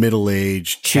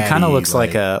middle-aged. She kind of looks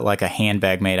like a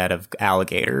handbag made out of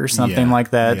alligator or something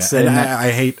like that. Yeah. So, and I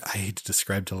hate to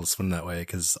describe Tilda Swinton that way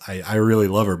because I really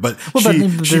love her, but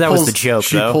that was the joke,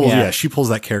 though. She pulls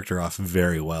that character off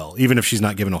very well, even if she's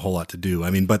not given a whole lot to do.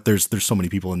 I mean, but there's so many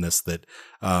people in this that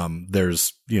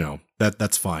there's, you know,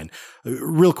 that's fine.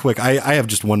 Real quick, I have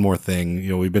just one more thing. You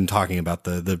know, we've been talking about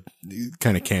the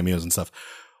kind of cameos and stuff.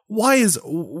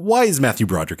 why is Matthew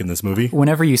Broderick in this movie?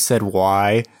 Whenever you said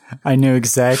why, I knew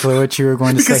exactly what you were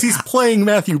going to say. Because he's playing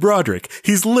Matthew Broderick.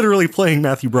 He's literally playing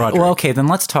Matthew Broderick. Well, okay, then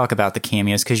let's talk about the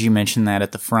cameos, because you mentioned that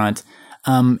at the front.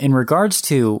 In regards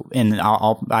to, and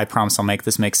I promise I'll make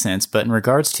this make sense, but in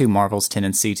regards to Marvel's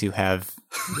tendency to have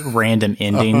random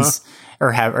endings,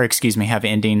 have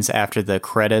endings after the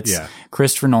credits,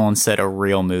 Christopher Nolan said a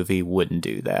real movie wouldn't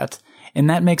do that. And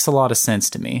that makes a lot of sense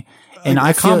to me. And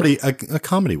a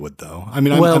comedy would, though. I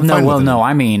mean,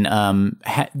 I mean,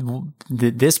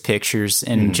 this pictures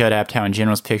and Judd Apatow in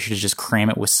general's pictures just cram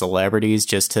it with celebrities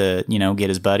just to, get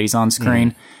his buddies on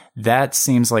screen. That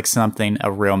seems like something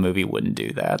a real movie wouldn't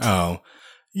do that. Oh,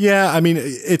 yeah. I mean,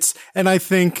 and I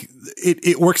think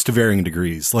it works to varying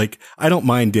degrees. Like, I don't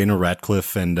mind Daniel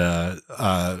Radcliffe and,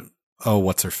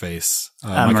 what's her face?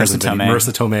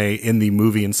 Marissa Tomei in the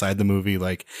movie, inside the movie.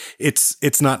 Like,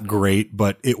 it's not great,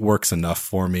 but it works enough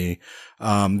for me.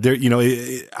 I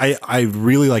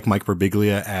really like Mike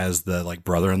Birbiglia as the, like,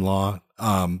 brother-in-law,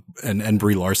 and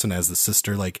Brie Larson as the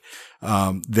sister. Like,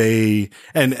 and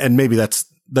maybe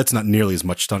that's not nearly as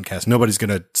much stunt cast. Nobody's going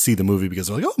to see the movie because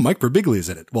they're like, oh, Mike Birbiglia is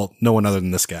in it. Well, no one other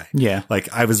than this guy. Yeah. Like,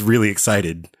 I was really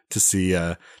excited to see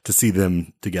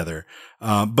them together.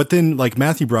 But then, like,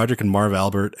 Matthew Broderick and Marv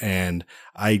Albert, and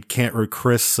I can't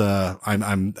Chris, I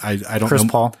don't know. Chris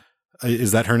Paul.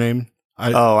 Is that her name?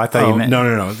 I thought you meant.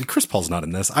 No. Chris Paul's not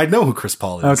in this. I know who Chris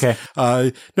Paul is. Okay.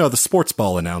 No, the sports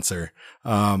ball announcer.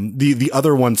 The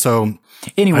other one. So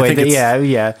anyway,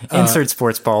 insert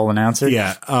sports ball announcer.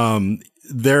 Yeah.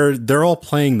 They're all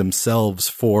playing themselves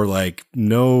for, like, for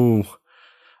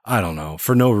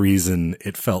no reason.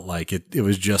 It felt like it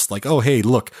was just like, oh, hey,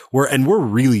 look, we're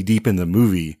really deep in the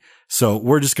movie. So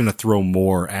we're just going to throw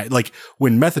more at, like,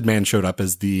 when Method Man showed up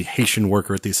as the Haitian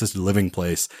worker at the assisted living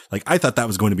place, like, I thought that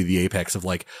was going to be the apex of,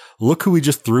 like, look who we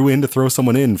just threw in to throw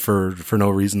someone in for no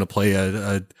reason to play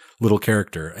a little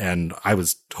character. And I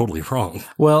was totally wrong.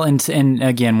 Well, and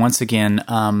again, once again,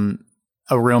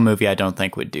 a real movie I don't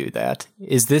think would do that.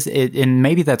 Is this it? And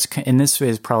maybe this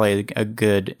is probably a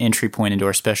good entry point into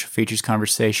our special features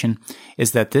conversation,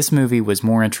 is that this movie was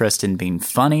more interested in being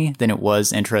funny than it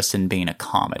was interested in being a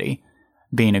comedy,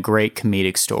 being a great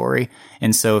comedic story.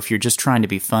 And so if you're just trying to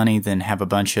be funny, then have a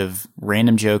bunch of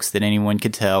random jokes that anyone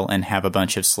could tell and have a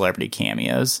bunch of celebrity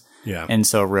cameos. Yeah. And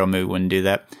so a real movie wouldn't do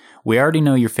that. We already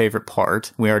know your favorite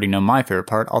part. We already know my favorite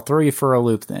part. I'll throw you for a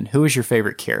loop then. Who is your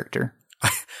favorite character?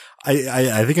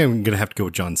 I think I'm going to have to go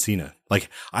with John Cena. Like,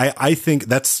 I think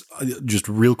that's just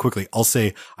real quickly. I'll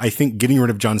say, I think getting rid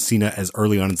of John Cena as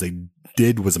early on as they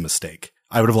did was a mistake.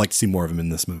 I would have liked to see more of him in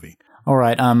this movie. All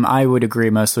right. I would agree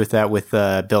mostly with that, with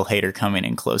Bill Hader coming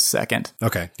in close second.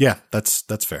 Okay. Yeah,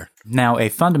 that's fair. Now, a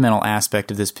fundamental aspect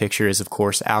of this picture is, of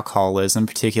course, alcoholism,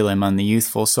 particularly among the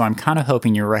youthful. So I'm kind of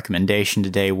hoping your recommendation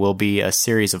today will be a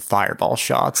series of fireball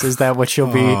shots. Is that what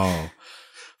you'll be? Oh.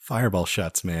 Fireball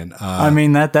shots, man. I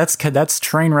mean, that's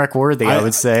Trainwreck worthy, I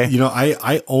would say.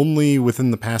 I only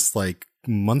within the past, like,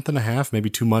 month and a half, maybe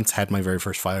 2 months, had my very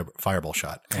first fireball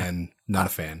shot, and not a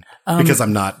fan because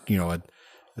I'm not, a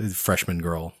freshman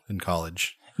girl in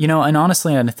college. And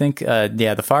honestly, I think,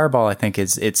 the fireball, I think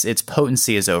its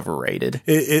potency is overrated.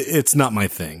 It's not my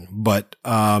thing, but,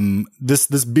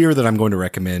 this beer that I'm going to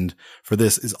recommend for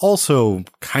this is also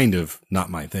kind of not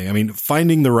my thing. I mean,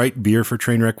 finding the right beer for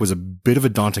Trainwreck was a bit of a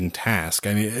daunting task.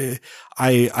 I mean,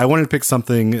 I wanted to pick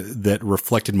something that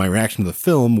reflected my reaction to the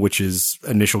film, which is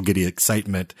initial giddy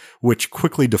excitement, which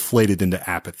quickly deflated into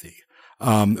apathy.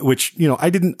 Which, I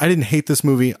didn't hate this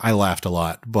movie. I laughed a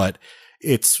lot, but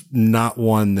it's not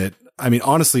one that, I mean,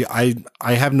 honestly, I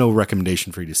have no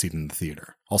recommendation for you to see it in the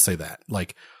theater. I'll say that.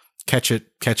 Like, catch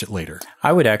it later.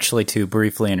 I would actually, to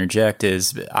briefly interject,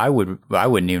 I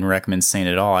wouldn't even recommend seeing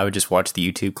it at all. I would just watch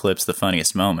the YouTube clips, the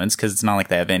funniest moments, because it's not like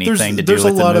they have anything to do with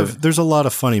the movie. There's a lot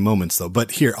of funny moments though. But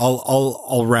here,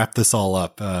 I'll wrap this all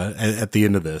up at the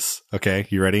end of this. Okay,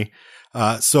 you ready?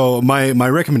 So my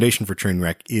recommendation for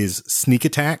Trainwreck is Sneak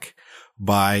Attack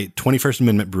by 21st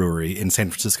Amendment Brewery in San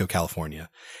Francisco, California.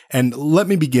 And let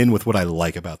me begin with what I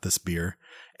like about this beer.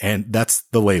 And that's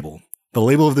the label. The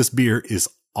label of this beer is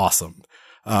awesome.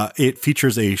 It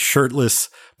features a shirtless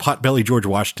potbelly George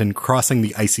Washington crossing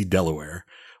the icy Delaware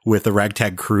with a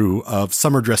ragtag crew of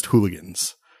summer dressed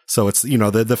hooligans. So it's,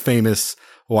 the famous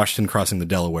Washington crossing the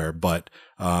Delaware, but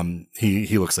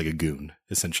he looks like a goon,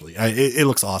 essentially. It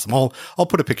looks awesome. I'll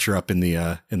put a picture up in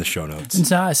the show notes.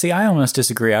 So, see, I almost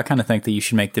disagree. I kind of think that you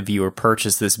should make the viewer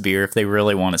purchase this beer if they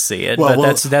really want to see it. But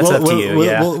that's up to you.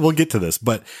 We'll get to this,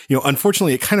 but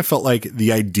unfortunately, it kind of felt like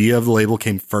the idea of the label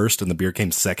came first and the beer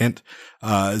came second.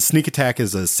 Sneak Attack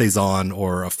is a saison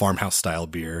or a farmhouse style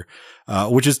beer,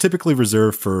 which is typically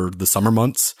reserved for the summer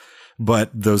months.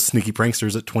 But those sneaky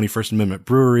pranksters at 21st Amendment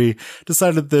Brewery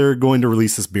decided they're going to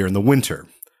release this beer in the winter.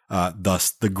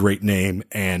 Thus the great name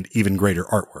and even greater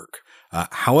artwork.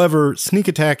 However, Sneak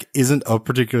Attack isn't a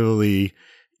particularly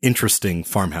interesting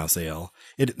farmhouse ale.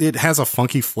 It has a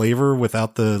funky flavor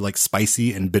without the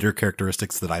spicy and bitter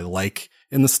characteristics that I like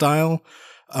in the style.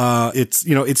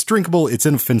 It's drinkable, it's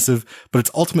inoffensive, but it's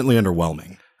ultimately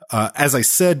underwhelming. As I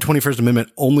said, 21st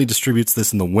Amendment only distributes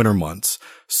this in the winter months.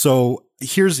 So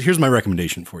here's my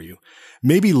recommendation for you.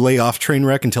 Maybe lay off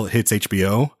Trainwreck until it hits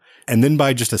HBO and then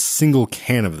buy just a single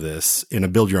can of this in a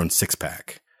build your own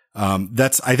 6-pack.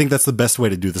 I think that's the best way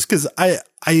to do this. Cause I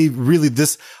really,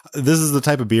 this is the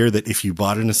type of beer that if you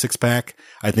bought it in a 6-pack,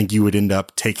 I think you would end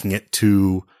up taking it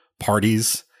to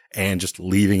parties and just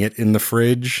leaving it in the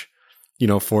fridge.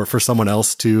 For someone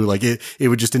else to it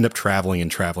would just end up traveling.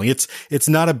 It's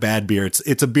not a bad beer.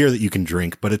 It's a beer that you can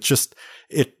drink, but it's just,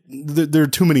 there are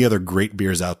too many other great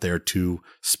beers out there to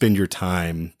spend your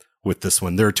time with this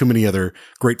one. There are too many other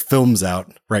great films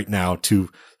out right now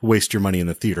to waste your money in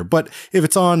the theater. But if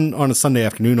it's on a Sunday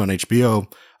afternoon on HBO,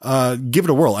 give it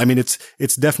a whirl. I mean, it's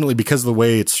definitely because of the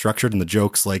way it's structured and the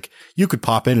jokes, you could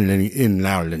pop in and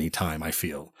out at any time, I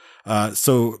feel.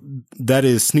 So that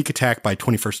is Sneak Attack by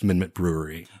 21st Amendment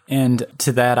Brewery. And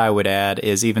to that, I would add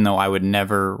is even though I would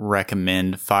never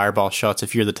recommend Fireball shots,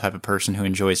 if you're the type of person who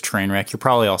enjoys Trainwreck, you're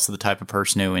probably also the type of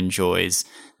person who enjoys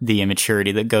the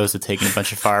immaturity that goes with taking a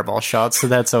bunch of Fireball shots. So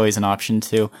that's always an option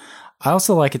too. I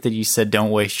also like it that you said, don't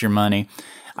waste your money.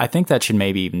 I think that should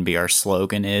maybe even be our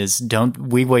slogan is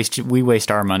we waste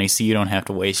our money so you don't have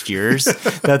to waste yours.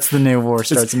 That's the new War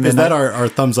Starts at Midnight. Is that our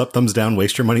thumbs up, thumbs down,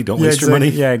 waste your money, don't waste your money?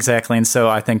 Yeah, exactly. And so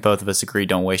I think both of us agree,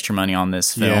 don't waste your money on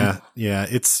this film. Yeah.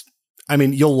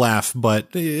 You'll laugh, but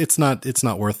it's not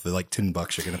worth the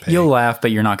 $10 you're going to pay. You'll laugh,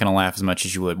 but you're not going to laugh as much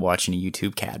as you would watching a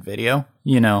YouTube cat video,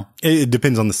 It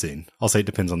depends on the scene. I'll say it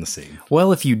depends on the scene.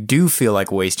 Well, if you do feel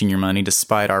like wasting your money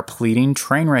despite our pleading,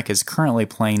 Trainwreck is currently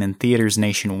playing in theaters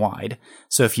nationwide.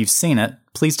 So if you've seen it,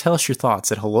 please tell us your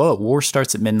thoughts at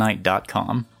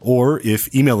hello@warstartsatmidnight.com. Or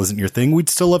if email isn't your thing, we'd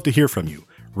still love to hear from you.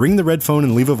 Ring the red phone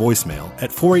and leave a voicemail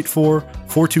at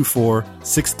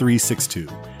 484-424-6362.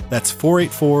 That's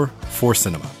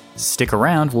 484-4-CINEMA. Stick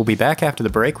around, we'll be back after the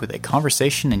break with a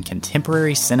conversation in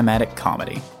contemporary cinematic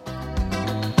comedy.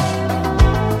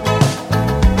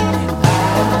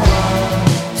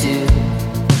 To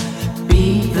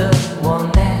be the one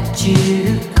that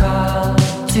you call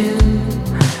to.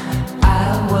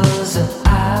 I was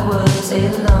a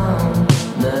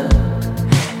loner,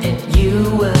 and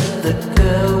you were the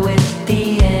girl with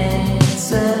the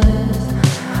answers.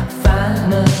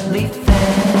 Finally found.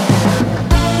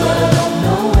 But I don't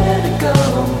know where to go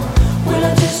when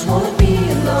I just wanna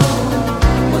be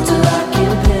alone. What's it like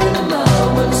in Panama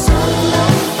when the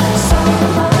sunlight's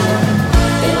mine?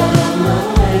 And I don't know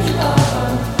where you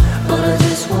are, but I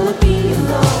just wanna be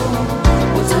alone.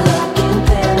 What's it like in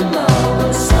Panama when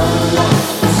the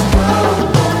sunlight's gone?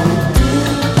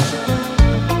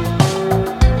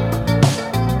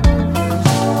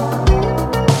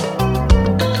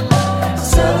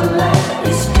 Sunlight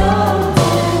is gone.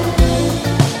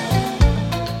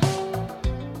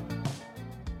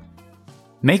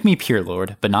 Make me pure,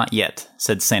 Lord, but not yet,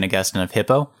 said St. Augustine of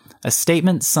Hippo, a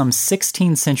statement some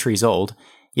 16 centuries old,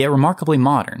 yet remarkably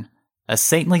modern, a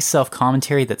saintly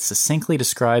self-commentary that succinctly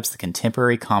describes the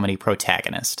contemporary comedy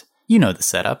protagonist. You know the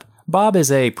setup. Bob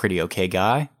is a pretty okay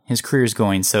guy. His career's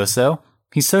going so-so.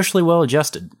 He's socially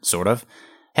well-adjusted, sort of.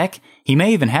 Heck, he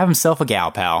may even have himself a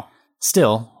gal pal.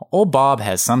 Still, old Bob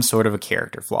has some sort of a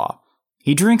character flaw.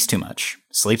 He drinks too much,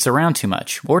 sleeps around too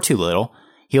much, or too little.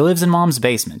 He lives in Mom's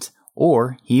basement,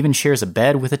 or he even shares a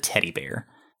bed with a teddy bear.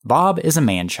 Bob is a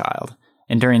man-child,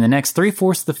 and during the next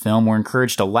 3/4 of the film we're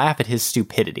encouraged to laugh at his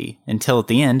stupidity, until at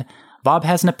the end, Bob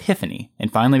has an epiphany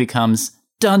and finally becomes,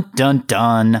 dun dun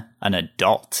dun, an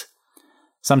adult.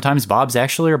 Sometimes Bob's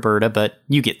actually Roberta, but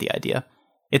you get the idea.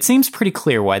 It seems pretty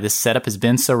clear why this setup has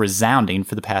been so resounding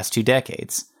for the past 2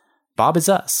 decades. Bob is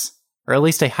us, or at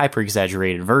least a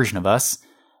hyper-exaggerated version of us,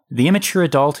 the immature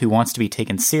adult who wants to be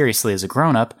taken seriously as a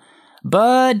grown-up,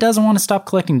 but doesn't want to stop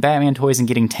collecting Batman toys and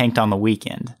getting tanked on the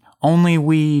weekend. Only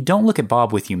we don't look at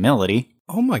Bob with humility.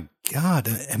 Oh my God,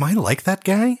 am I like that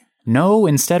guy? No,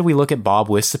 instead we look at Bob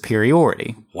with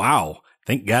superiority. Wow.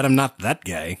 Thank God I'm not that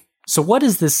guy. So what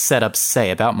does this setup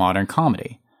say about modern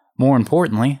comedy? More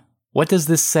importantly, what does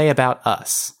this say about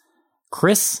us?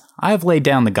 Chris, I have laid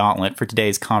down the gauntlet for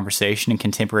today's conversation in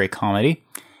contemporary comedy.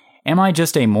 Am I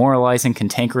just a moralizing,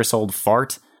 cantankerous old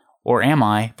fart? Or am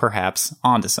I, perhaps,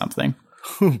 onto something?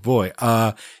 Oh boy.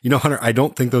 Hunter, I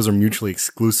don't think those are mutually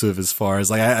exclusive as far as,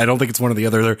 like, I don't think it's one or the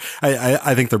other.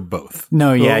 I think they're both.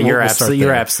 No, yeah, you're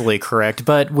absolutely correct.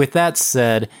 But with that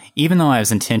said, even though I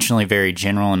was intentionally very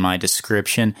general in my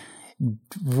description,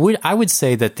 I would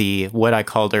say that what I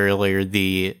called earlier,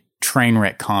 the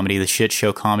Trainwreck comedy, the shit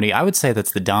show comedy, I would say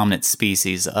that's the dominant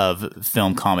species of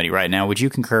film comedy right now. Would you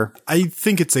concur? I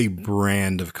think it's a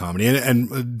brand of comedy,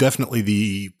 and definitely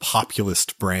the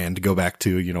populist brand, to go back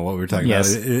to, what we were talking about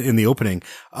in the opening.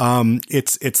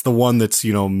 It's the one that's,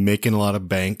 making a lot of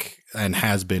bank and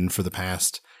has been for the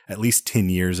past at least 10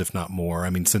 years, if not more. I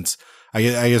mean, since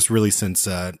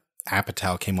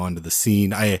Apatow came onto the scene,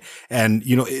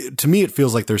 to me, it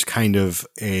feels like there's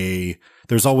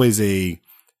there's always a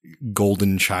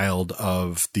golden child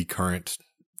of the current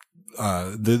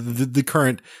the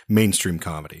current mainstream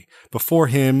comedy. Before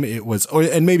him, it was,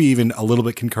 and maybe even a little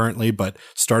bit concurrently, but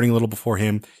starting a little before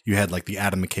him, you had like the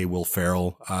Adam McKay, Will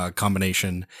Ferrell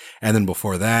combination, and then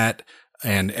before that,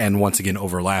 and once again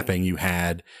overlapping, you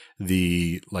had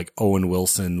the like Owen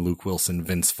Wilson, Luke Wilson,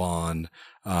 Vince Vaughn,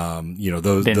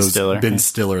 Ben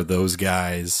Stiller, those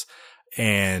guys.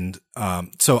 And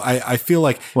so I feel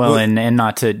like, and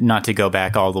not to go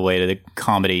back all the way to the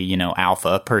comedy,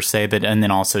 alpha per se, but and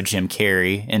then also Jim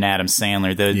Carrey and Adam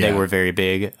Sandler, they were very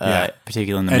big,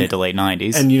 particularly in the mid to late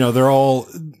 90s. And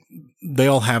they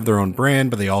all have their own brand,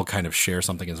 but they all kind of share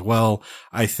something as well.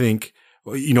 I think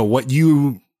what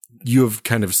you have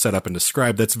kind of set up and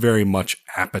described, that's very much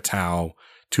Apatow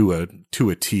to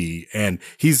a T, and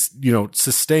he's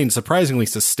surprisingly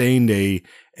sustained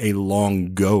a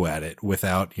long go at it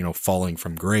without falling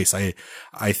from grace. I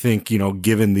think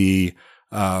given the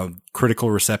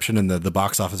critical reception and the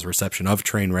box office reception of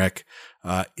Trainwreck,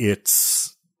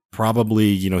 it's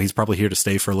probably he's probably here to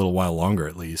stay for a little while longer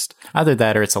at least. Either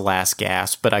that or it's a last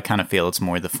gasp, but I kind of feel it's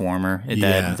more the former,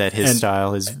 that his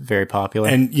style is very popular.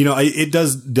 And it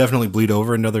does definitely bleed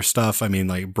over into other stuff. I mean,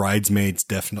 like Bridesmaids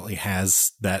definitely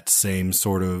has that same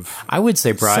sort of, I would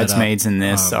say Bridesmaids and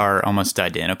this are almost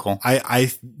identical.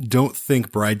 I don't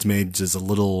think Bridesmaids is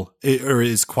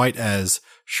is quite as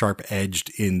sharp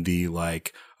edged in the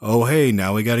like, oh hey,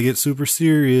 now we got to get super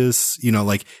serious.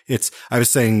 I was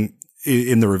saying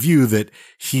in the review that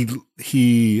he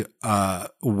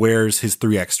wears his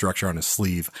 3-act structure on his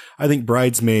sleeve. I think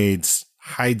Bridesmaids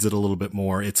hides it a little bit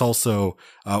more. It's also,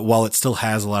 while it still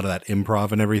has a lot of that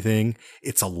improv and everything,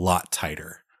 it's a lot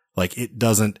tighter. Like it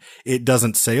doesn't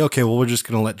say, okay, well, we're just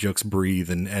going to let jokes breathe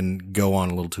and go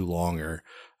on a little too long or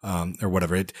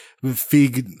whatever.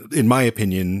 Feig, in my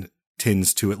opinion,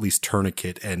 tends to at least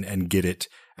tourniquet and get it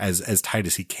as tight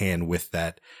as he can with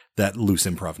that loose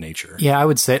improv nature. Yeah, I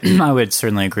would say, I would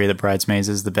certainly agree that Bridesmaids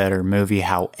is the better movie.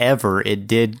 However, it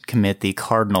did commit the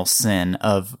cardinal sin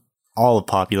of all of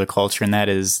popular culture, and that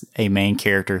is a main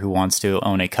character who wants to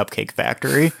own a cupcake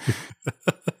factory.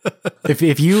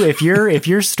 If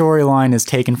your storyline is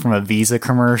taken from a Visa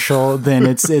commercial, then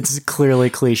it's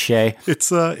clearly cliche.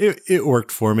 It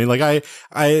worked for me. Like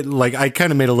I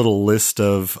kind of made a little list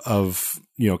of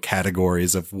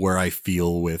categories of where I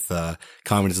feel with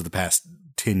comedies of the past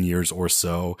 10 years or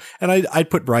so. And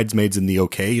I'd put Bridesmaids in the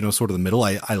okay, sort of the middle.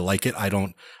 I like it. I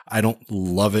don't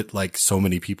love it like so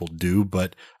many people do,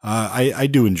 but I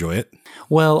do enjoy it.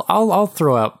 Well, I'll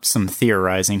throw out some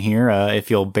theorizing here, if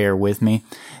you'll bear with me.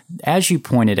 As you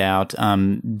pointed out,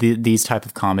 these type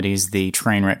of comedies, the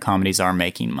Trainwreck comedies, are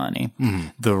making money. Mm-hmm.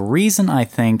 The reason I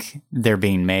think they're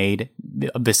being made,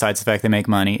 besides the fact they make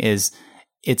money, is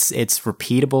it's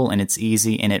repeatable and it's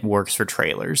easy and it works for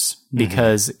trailers,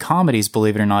 because comedies,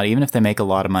 believe it or not, even if they make a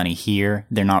lot of money here,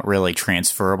 they're not really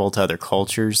transferable to other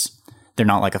cultures. They're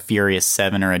not like a Furious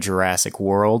 7 or a Jurassic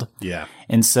World. Yeah.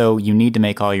 And so you need to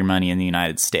make all your money in the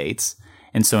United States.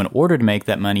 And so in order to make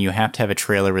that money, you have to have a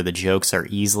trailer where the jokes are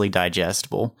easily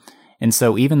digestible. And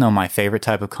so even though my favorite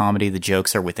type of comedy, the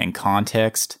jokes are within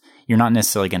context, you're not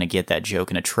necessarily going to get that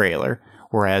joke in a trailer.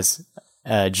 Whereas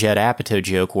a Judd Apatow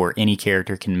joke where any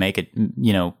character can make it,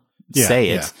 say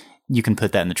it, you can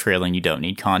put that in the trailer and you don't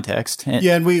need context.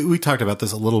 And we talked about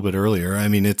this a little bit earlier. I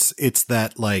mean, it's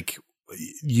that like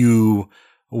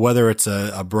whether it's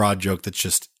a broad joke that's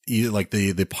just like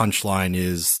the punchline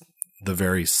is the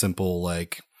very simple,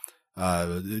 like,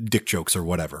 dick jokes or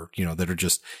whatever, you know, that are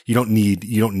just, you don't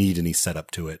need any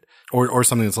setup to it, or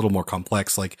something that's a little more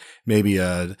complex, like maybe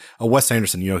a Wes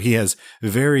Anderson, you know, he has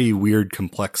very weird,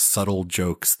 complex, subtle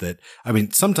jokes that, I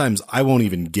mean, sometimes I won't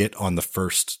even get on the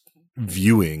first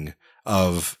viewing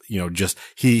of, you know, just,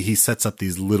 he sets up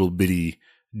these little bitty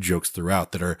jokes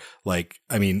throughout that are like,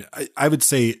 I mean, I would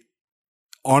say,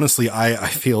 honestly, I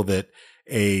feel that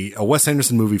a Wes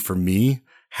Anderson movie for me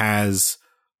has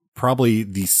probably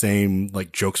the same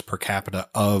like jokes per capita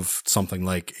of something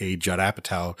like a Judd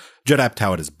Apatow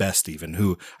at his best, even,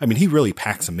 who, I mean, he really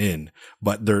packs them in,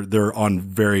 but they're on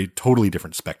very totally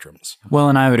different spectrums. Well,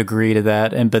 and I would agree to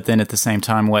that. But then at the same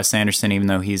time, Wes Anderson, even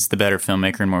though he's the better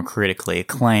filmmaker and more critically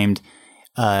acclaimed,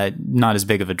 not as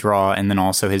big of a draw. And then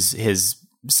also his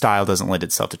style doesn't lend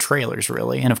itself to trailers,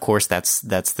 really. And of course, that's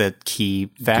the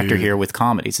key factor here with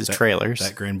comedies is trailers.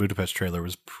 That Grand Budapest trailer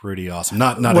was pretty awesome.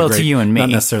 Not well, a great, to you and me, not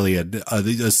necessarily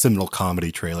a seminal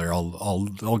comedy trailer.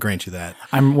 I'll grant you that.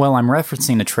 I'm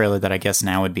referencing a trailer that I guess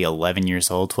now would be 12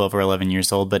 or 11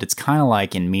 years old, but it's kind of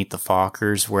like in Meet the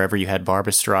Fockers, wherever you had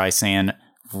Barbra Streisand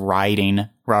riding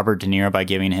Robert De Niro by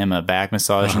giving him a back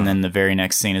massage, and then the very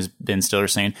next scene is Ben Stiller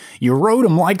saying, "You rode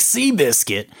him like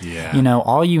Seabiscuit." Yeah. You know,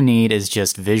 all you need is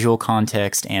just visual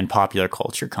context and popular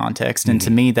culture context, and to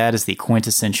me, that is the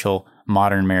quintessential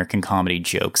modern American comedy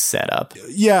joke setup.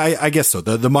 Yeah, I guess so.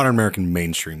 The modern American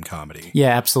mainstream comedy. Yeah,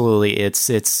 absolutely.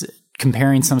 It's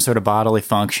comparing some sort of bodily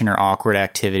function or awkward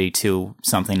activity to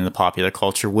something in the popular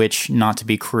culture, which, not to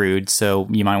be crude, so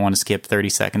you might want to skip 30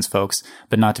 seconds, folks,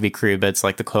 but not to be crude, but it's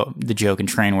like the joke in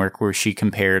Trainwreck where she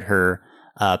compared her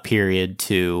period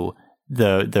to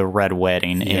the Red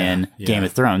Wedding in Game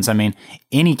of Thrones. I mean,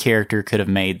 any character could have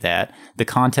made that. The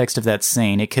context of that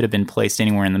scene, it could have been placed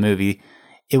anywhere in the movie.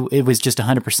 It was just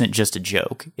 100% just a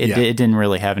joke. It didn't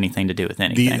really have anything to do with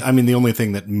anything. The only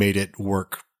thing that made it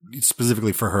work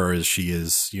specifically for her is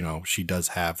she does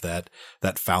have that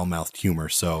foul-mouthed humor,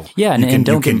 so you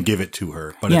can give it to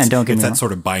her, but it's that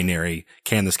sort of binary,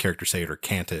 can this character say it or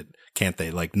can't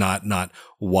they, like not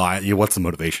why, what's the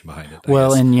motivation behind it,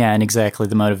 and exactly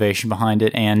the motivation behind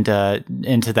it, and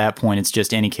to that point, it's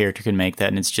just any character can make that,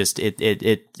 and it's just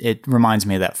it reminds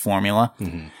me of that formula.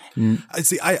 Mm-hmm. I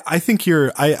see. I think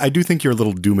I do think you're a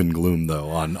little doom and gloom though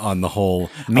on the whole.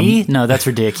 Me? No, that's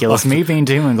ridiculous. Me being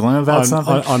doom and gloom about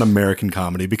something on American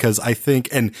comedy, because I think,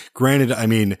 and granted, I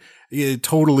mean,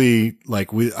 totally,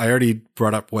 like I already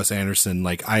brought up Wes Anderson.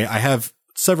 Like I have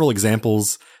several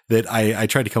examples that I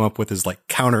tried to come up with as like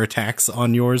counterattacks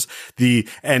on yours.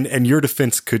 And your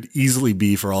defense could easily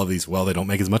be for all of these, well, they don't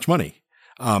make as much money.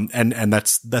 And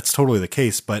that's totally the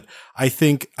case. But I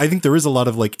think there is a lot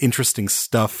of like interesting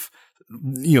stuff,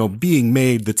 you know, being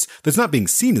made that's not being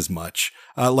seen as much,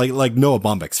 like Noah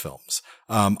Baumbach's films.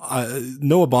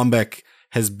 Noah Baumbach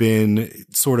has been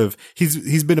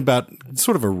he's been about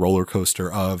sort of a roller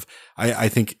coaster of, I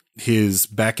think his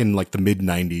back in like the mid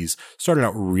 90s started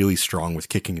out really strong with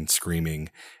Kicking and Screaming,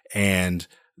 and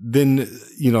then,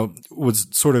 you know, was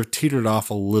sort of teetered off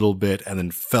a little bit and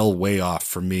then fell way off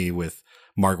for me with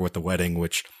Margot at the Wedding,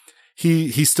 which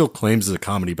he still claims as a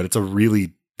comedy, but it's a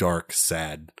really dark,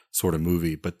 sad sort of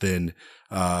movie. But then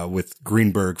with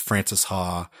Greenberg, Francis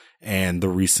Ha, and the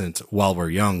recent While We're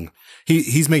Young,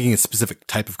 he's making a specific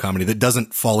type of comedy that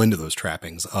doesn't fall into those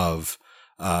trappings of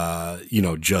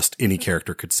just any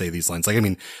character could say these lines. Like, I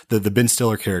mean, the Ben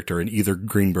Stiller character in either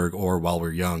Greenberg or While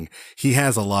We're Young, he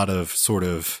has a lot of sort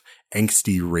of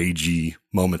angsty, ragey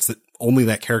moments that only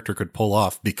that character could pull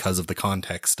off because of the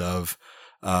context of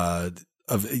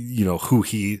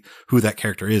who that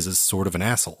character is sort of an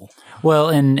asshole. Well,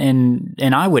 and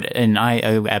I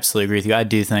absolutely agree with you. I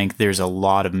do think there's a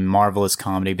lot of marvelous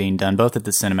comedy being done, both at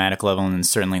the cinematic level and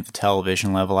certainly at the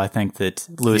television level. I think that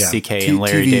Louis C.K. and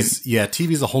Larry David.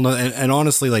 TV's a whole nother, and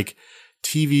honestly, like,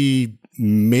 TV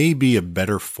may be a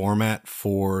better format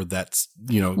for that,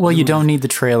 you know. Well, you don't need the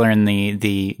trailer, and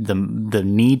the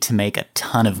need to make a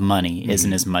ton of money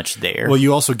isn't as much there. Well,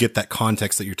 you also get that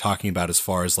context that you're talking about, as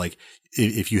far as like,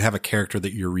 if you have a character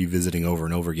that you're revisiting over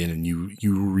and over again and you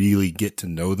really get to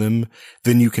know them,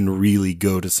 then you can really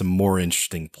go to some more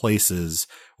interesting places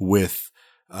with,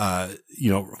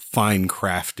 fine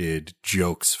crafted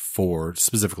jokes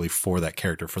specifically for that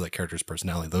character's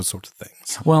personality, those sorts of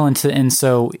things. Well, and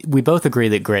so we both agree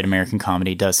that great American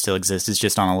comedy does still exist. It's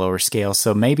just on a lower scale.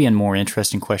 So maybe a more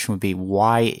interesting question would be,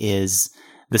 why is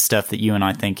the stuff that you and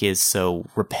I think is so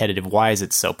repetitive, why is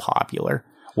it so popular?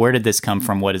 Where did this come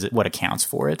from? What is it? What accounts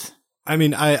for it? I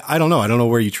mean, I don't know. I don't know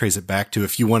where you trace it back to.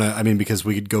 If you want to, I mean, because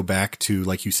we could go back to,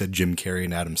 like you said, Jim Carrey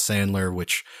and Adam Sandler,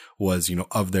 which was, you know,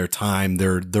 of their time.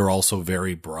 They're also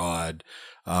very broad.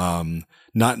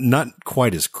 not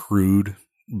quite as crude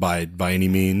by any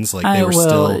means. Like they were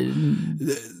still,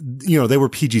 they were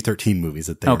PG-13 movies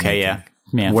that they were making.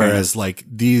 Yeah, whereas like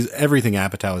everything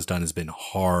Apatow has done has been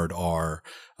hard R.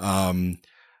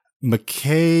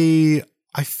 McKay,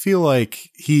 I feel like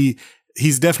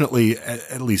he's definitely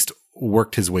at least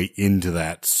worked his way into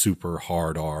that super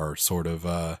hard R sort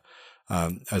of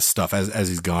stuff as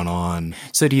he's gone on.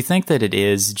 So do you think that it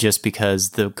is just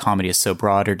because the comedy is so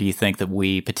broad, or do you think that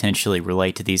we potentially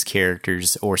relate to these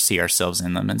characters or see ourselves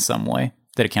in them in some way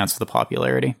that accounts for the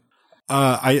popularity?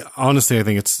 I honestly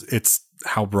think it's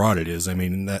how broad it is. I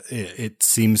mean, that it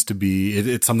seems to be,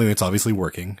 it's something that's obviously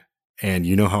working, and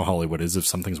you know how Hollywood is. If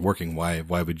something's working, why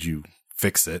would you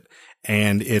fix it?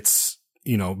 And it's,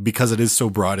 because it is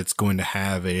so broad, it's going to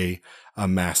have a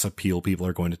mass appeal. People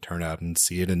are going to turn out and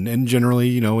see it and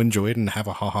generally, enjoy it and have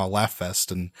a ha laugh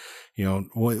fest and,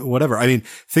 whatever. I mean,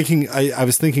 I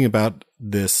was thinking about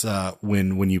this,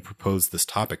 when you proposed this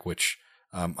topic, which,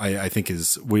 I think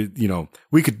is, we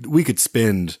could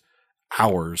spend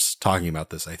hours talking about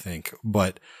this, I think,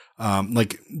 but,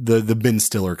 like the Ben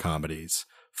Stiller comedies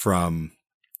from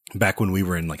back when we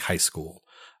were in like high school.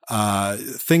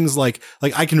 Things like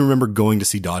I can remember going to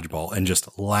see Dodgeball and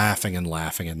just laughing and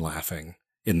laughing and laughing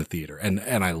in the theater. And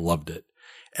I loved it.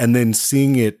 And then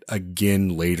seeing it again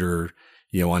later,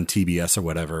 on TBS or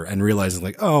whatever, and realizing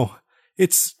like, oh,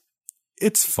 it's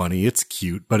funny. It's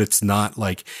cute, but it's not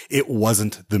like, it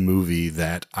wasn't the movie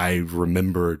that I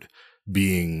remembered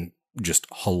being just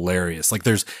hilarious. Like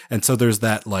there's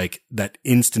that like that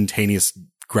instantaneous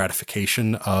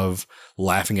gratification of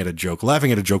laughing at a joke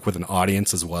with an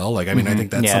audience as well. Like, I mean, I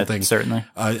think that's something, certainly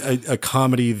a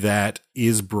comedy that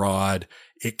is broad.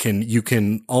 You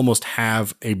can almost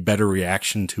have a better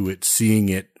reaction to it, seeing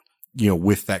it,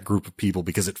 with that group of people,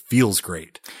 because it feels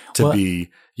great to be,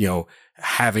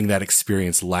 having that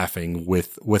experience laughing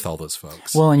with all those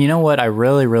folks. Well, and you know what? I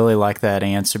really, really like that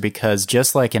answer, because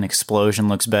just like an explosion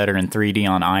looks better in 3D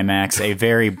on IMAX, a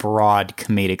very broad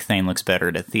comedic thing looks better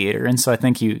at a theater. And so I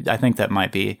think that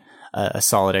might be a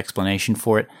solid explanation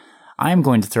for it. I'm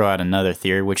going to throw out another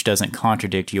theory, which doesn't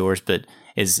contradict yours, but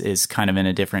is kind of in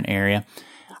a different area.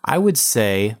 I would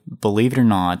say, believe it or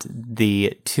not,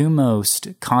 the two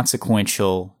most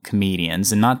consequential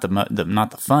comedians, and not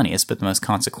the funniest, but the most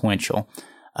consequential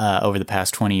over the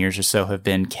past 20 years or so, have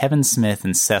been Kevin Smith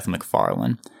and Seth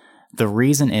MacFarlane. The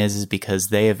reason is because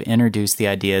they have introduced the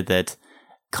idea that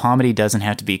comedy doesn't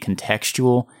have to be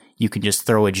contextual. You can just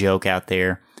throw a joke out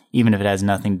there, even if it has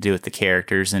nothing to do with the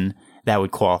characters, and that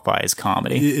would qualify as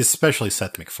comedy. Especially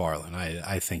Seth MacFarlane.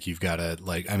 I think you've got to,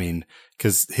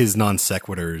 because his non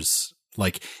sequiturs,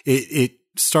 it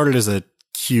started as a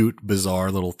cute,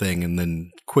 bizarre little thing and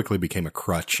then quickly became a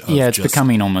crutch. It's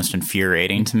becoming almost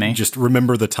infuriating to me. Just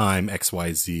remember the time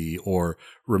XYZ, or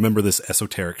remember this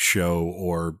esoteric show,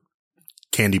 or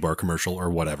candy bar commercial, or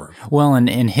whatever. Well,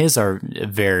 and his are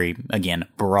very, again,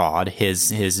 broad, his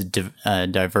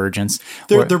divergence.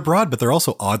 They're broad, but they're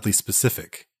also oddly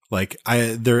specific.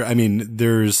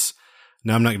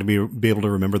 Now I'm not going to be able to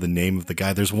remember the name of the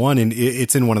guy. There's one, and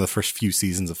it's in one of the first few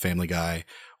seasons of Family Guy,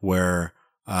 where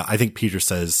I think Peter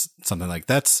says something like,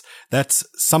 that's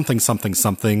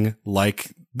something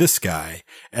like this guy.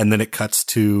 And then it cuts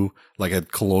to like a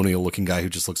colonial looking guy who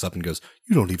just looks up and goes,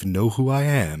 "You don't even know who I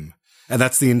am." And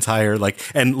that's the entire,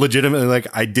 and legitimately,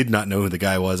 I did not know who the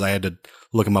guy was. I had to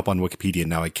look him up on Wikipedia, and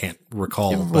now I can't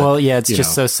recall. But, it's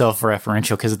just so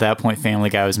self-referential, because at that point, Family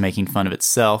Guy was making fun of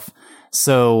itself.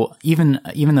 So even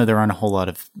though there aren't a whole lot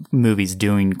of movies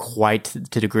doing quite to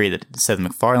the degree that Seth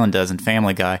MacFarlane does in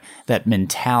Family Guy, that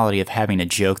mentality of having a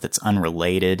joke that's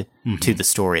unrelated to the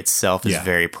story itself is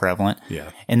very prevalent.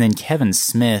 Yeah. And then Kevin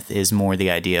Smith is more the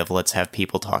idea of, let's have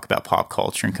people talk about pop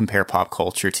culture and compare pop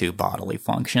culture to bodily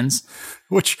functions,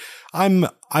 which I'm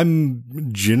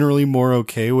generally more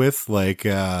okay with.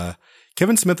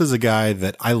 Kevin Smith is a guy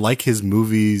that I like his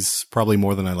movies probably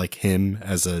more than I like him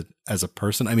as a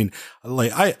person. I mean,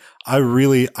 I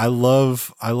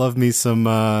love me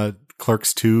some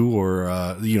Clerks 2, or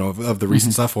of the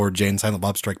recent stuff, or Jay and Silent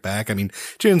Bob Strike Back. I mean,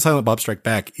 Jay and Silent Bob Strike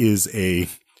Back is a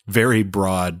very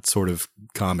broad sort of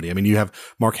comedy. I mean, you have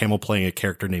Mark Hamill playing a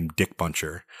character named Dick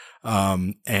Buncher,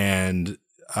 and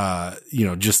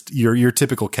just your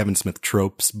typical Kevin Smith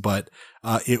tropes, but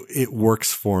it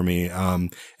works for me.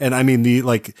 And I mean,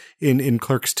 in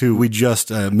Clerks 2, we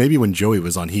just, maybe when Joey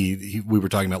was on, we were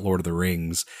talking about Lord of the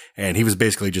Rings, and he was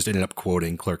basically just ended up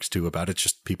quoting Clerks 2 about it's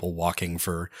just people walking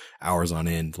for hours on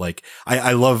end.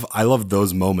 I love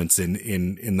those moments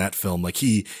in that film.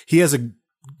 He has a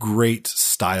great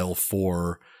style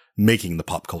for making the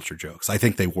pop culture jokes. I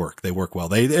think they work. They work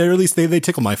well. Or at least they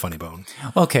tickle my funny bone.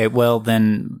 Okay, well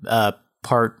then,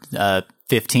 part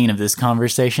 15 of this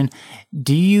conversation.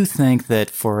 Do you think that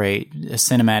for a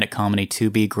cinematic comedy to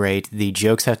be great, the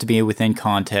jokes have to be within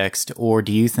context, or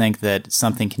do you think that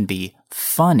something can be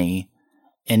funny,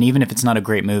 and even if it's not a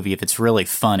great movie, if it's really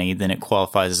funny, then it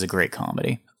qualifies as a great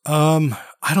comedy?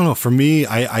 I don't know. For me,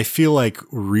 I feel like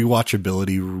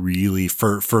rewatchability really,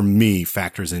 for me,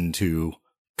 factors into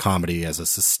comedy as a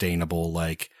sustainable,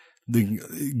 like, the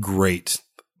great,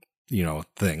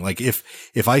 thing. Like,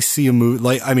 if I see a movie,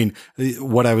 like, I mean,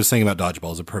 what I was saying about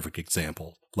Dodgeball is a perfect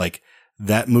example. Like,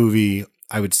 that movie,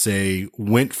 I would say,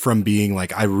 went from being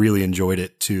like, I really enjoyed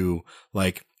it to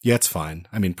like, yeah, it's fine.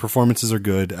 I mean, performances are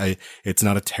good. It's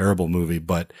not a terrible movie,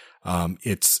 but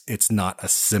it's not a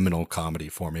seminal comedy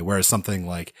for me. Whereas something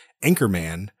like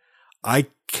Anchorman, I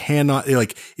cannot,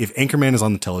 like, if Anchorman is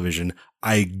on the television,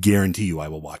 I guarantee you I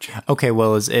will watch it. Okay,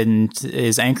 well, is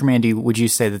Anchorman, would you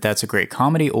say that that's a great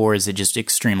comedy, or is it just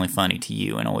extremely funny to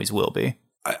you and always will be?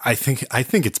 I think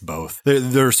it's both.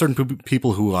 There are certain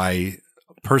people who I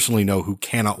personally know who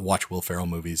cannot watch Will Ferrell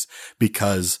movies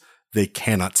because they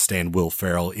cannot stand Will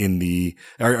Ferrell in the.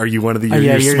 Are you one of the?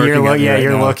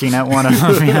 You're looking at one of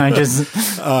them. Yeah, I just.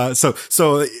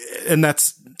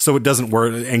 So it doesn't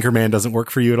work. Anchorman doesn't work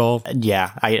for you at all.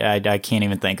 Yeah, I can't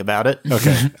even think about it.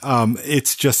 Okay.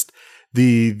 It's just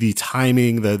the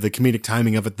timing, the comedic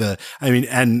timing of it.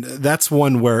 And that's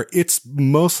one where it's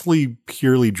mostly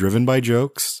purely driven by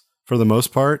jokes for the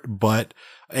most part, but.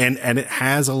 And it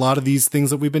has a lot of these things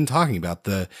that we've been talking about,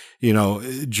 the,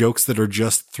 jokes that are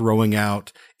just throwing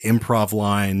out improv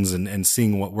lines and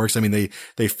seeing what works. I mean,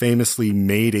 they famously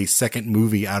made a second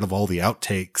movie out of all the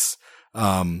outtakes,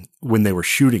 when they were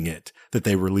shooting it, that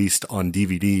they released on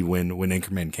DVD when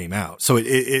Anchorman came out. So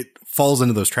it falls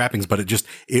into those trappings, but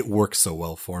it works so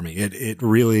well for me. It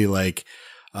really, like,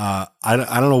 I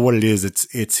don't know what it is.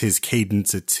 It's his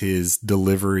cadence. It's his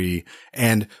delivery.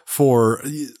 And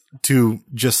to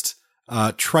just,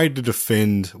 try to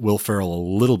defend Will Ferrell a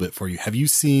little bit for you. Have you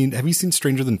seen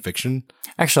Stranger Than Fiction?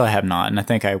 Actually, I have not. And I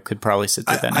think I could probably sit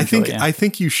through that. I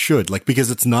think you should, like, because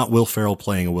it's not Will Ferrell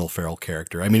playing a Will Ferrell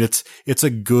character. I mean, it's a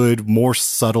good, more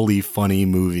subtly funny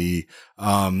movie.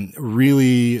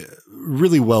 Really,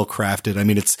 really well crafted. I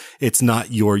mean, it's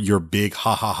not your big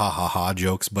ha ha ha ha ha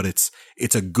jokes, but it's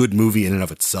a good movie in and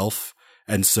of itself.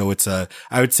 And so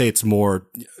I would say it's more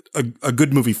a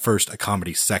good movie first, a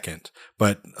comedy second,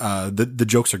 but, the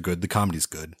jokes are good. The comedy's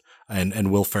good.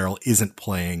 And Will Ferrell isn't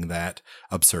playing that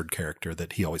absurd character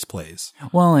that he always plays.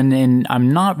 Well, and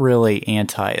I'm not really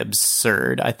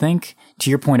anti-absurd. I think, to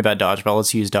your point about Dodgeball,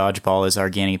 let's use Dodgeball as our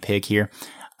guinea pig here.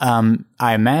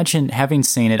 I imagine, having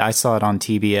seen it, I saw it on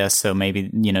TBS, so maybe,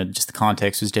 just the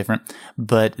context was different.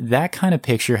 But that kind of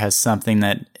picture has something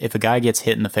that if a guy gets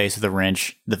hit in the face with a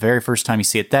wrench, the very first time you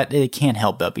see it, that it can't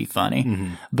help but be funny.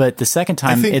 Mm-hmm. But the second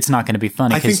time, it's not going to be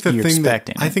funny because you're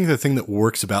expecting it. I think the thing that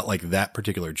works about, like, that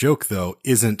particular joke, though,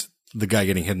 isn't the guy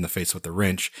getting hit in the face with the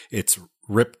wrench. It's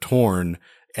Rip Torn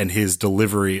and his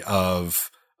delivery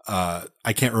of...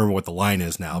 I can't remember what the line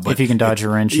is now, but if you can dodge a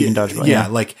wrench, you can dodge one. Yeah,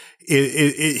 like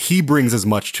he brings as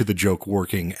much to the joke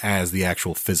working as the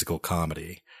actual physical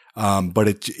comedy. But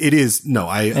it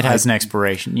has an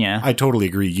expiration. Yeah, I totally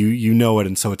agree. You know it,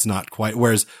 and so it's not quite.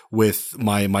 Whereas with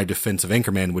my defense of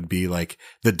Anchorman would be like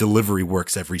the delivery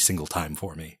works every single time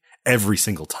for me. Every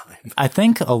single time. I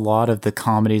think a lot of the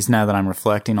comedies, now that I'm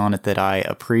reflecting on it, that I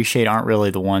appreciate aren't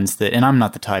really the ones that, and I'm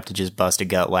not the type to just bust a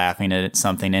gut laughing at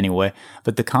something anyway,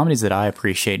 but the comedies that I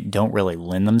appreciate don't really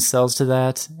lend themselves to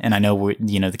that. And I know,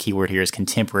 the key word here is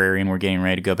contemporary, and we're getting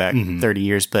ready to go back 30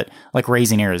 years, but like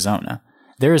Raising Arizona.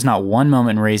 There is not one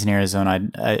moment in Raising Arizona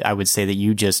I would say that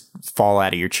you just fall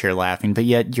out of your chair laughing, but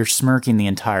yet you're smirking the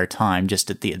entire time just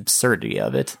at the absurdity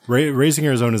of it. Raising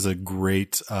Arizona is a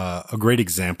great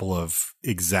example of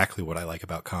exactly what I like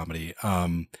about comedy.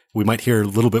 We might hear a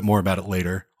little bit more about it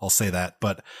later. I'll say that,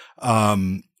 but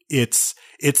it's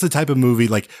the type of movie,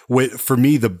 like, for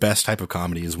me, the best type of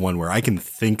comedy is one where I can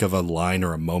think of a line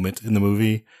or a moment in the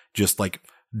movie, just like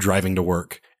driving to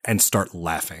work, and start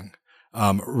laughing.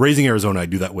 Raising Arizona, I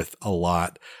do that with a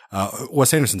lot.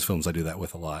 Wes Anderson's films, I do that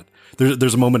with a lot.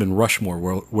 There's a moment in Rushmore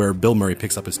where Bill Murray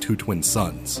picks up his two twin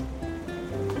sons.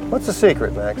 What's the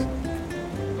secret, Max?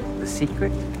 The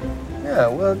secret? Yeah,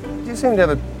 well, you seem to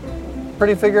have it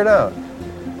pretty figured out.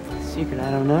 The secret,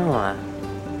 I don't know.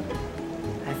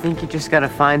 I think you just gotta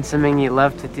find something you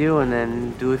love to do and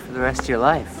then do it for the rest of your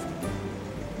life.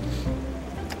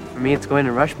 For me, it's going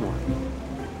to Rushmore.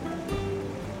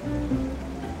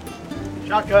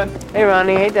 Shotgun. Hey,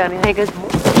 Ronnie. Hey, Danny. Hey, guys.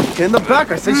 In the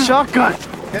back, I said shotgun.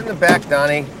 Get in the back,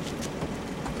 Donnie.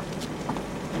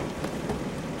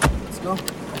 Let's go.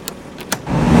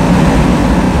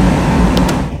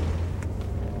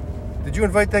 Did you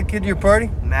invite that kid to your party?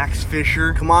 Max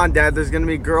Fisher. Come on, Dad. There's gonna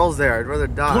be girls there. I'd rather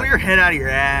die. Pull your head out of your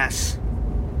ass.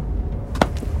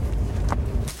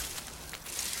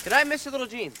 Good night, Mr. Little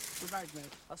Jean. Goodbye, mate.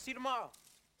 I'll see you tomorrow.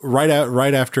 Right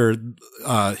after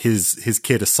his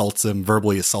kid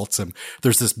verbally assaults him,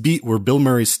 there's this beat where Bill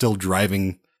Murray's still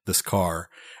driving this car,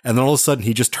 and then all of a sudden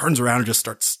he just turns around and just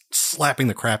starts slapping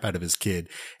the crap out of his kid.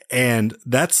 And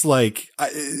that's like,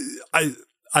 I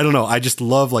don't know. I just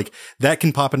love, like, that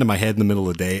can pop into my head in the middle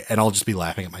of the day and I'll just be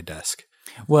laughing at my desk.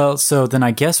 Well, so then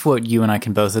I guess what you and I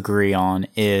can both agree on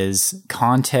is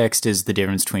context is the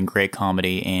difference between great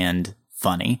comedy and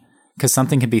funny. Because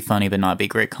something can be funny but not be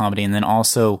great comedy. And then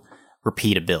also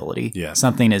repeatability. Yeah.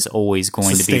 Something is always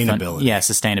going to be fun. Yeah,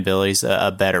 sustainability is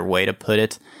a better way to put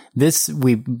it.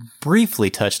 We briefly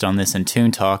touched on this in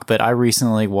Toon Talk, but I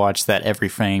recently watched that Every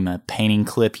Frame painting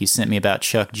clip you sent me about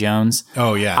Chuck Jones.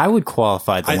 Oh, yeah. I would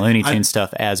qualify the Looney Tunes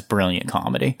stuff as brilliant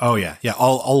comedy. Oh, yeah. Yeah.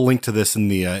 I'll link to this in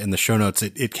the show notes.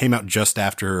 It came out just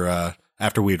after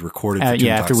we had recorded the Toon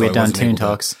Talks, after we had done Toon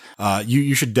Talks.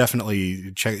 You should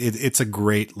definitely check it. It's a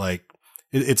great,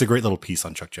 it's a great little piece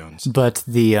on Chuck Jones. But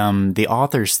the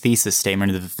author's thesis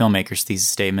statement, or the filmmaker's thesis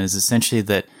statement, is essentially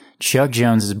that Chuck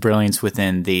Jones's brilliance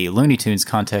within the Looney Tunes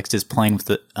context is playing with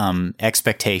the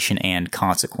expectation and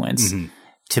consequence. Mm-hmm.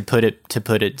 To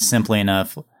put it simply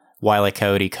enough, Wile E.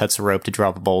 Coyote cuts a rope to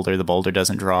drop a boulder. The boulder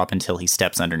doesn't drop until he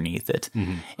steps underneath it.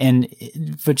 Mm-hmm. And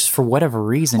but just for whatever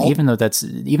reason, even though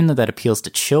that appeals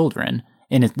to children,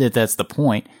 and that's the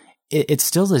point, it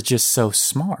still is just so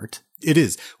smart. It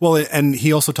is. Well, and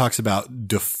he also talks about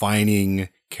defining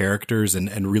characters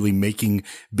and really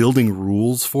building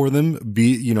rules for them.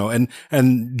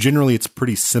 And generally it's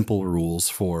pretty simple rules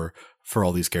for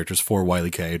all these characters, for Wile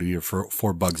E. Coyote or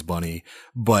for Bugs Bunny,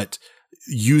 but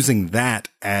using that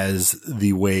as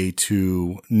the way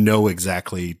to know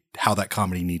exactly how that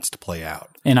comedy needs to play out.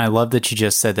 And I love that you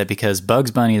just said that, because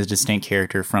Bugs Bunny is a distinct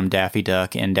character from Daffy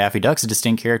Duck, and Daffy Duck's a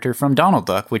distinct character from Donald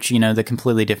Duck, which, they're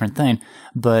completely different thing.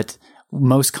 But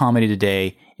most comedy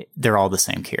today, they're all the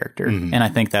same character. Mm-hmm. And I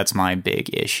think that's my big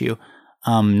issue.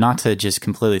 Not to just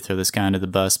completely throw this guy under the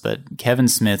bus, but Kevin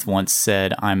Smith once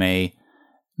said, I'm a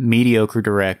mediocre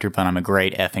director, but I'm a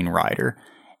great effing writer.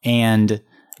 And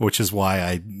which is why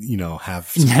I, have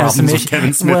some problems with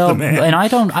Kevin Smith, the man. And I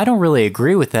don't really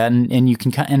agree with that. And you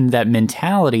can, and that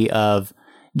mentality of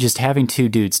just having two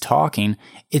dudes talking,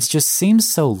 it just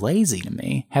seems so lazy to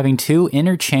me. Having two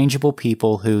interchangeable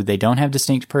people who they don't have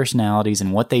distinct personalities,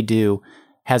 and what they do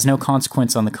has no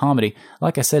consequence on the comedy.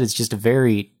 Like I said, it's just a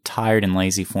very tired and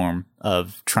lazy form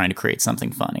of trying to create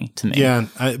something funny to me. Yeah,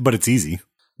 but it's easy.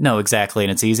 No, exactly.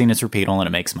 And it's easy and it's repeatable and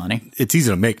it makes money. It's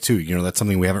easy to make too. That's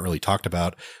something we haven't really talked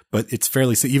about, but it's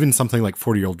fairly, even something like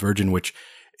 40-Year-Old Virgin, which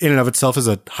in and of itself is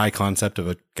a high concept of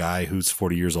a guy who's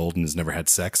 40 years old and has never had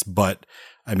sex. But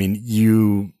I mean,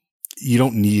 you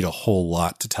don't need a whole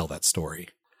lot to tell that story.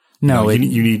 No,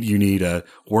 you need a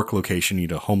work location, you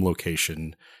need a home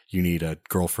location, you need a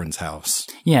girlfriend's house.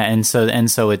 Yeah. And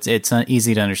so it's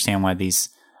easy to understand why these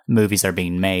movies are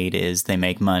being made, is they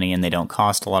make money and they don't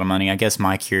cost a lot of money. I guess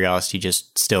my curiosity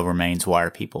just still remains, why are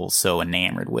people so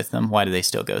enamored with them? Why do they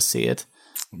still go see it?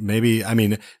 Maybe, I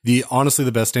mean, honestly,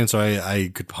 the best answer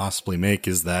I could possibly make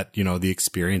is that, the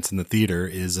experience in the theater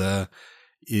is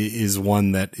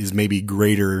one that is maybe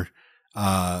greater,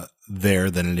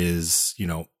 there than it is,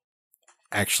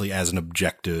 actually as an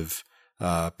objective,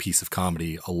 piece of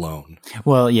comedy alone.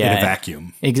 Well, yeah. In a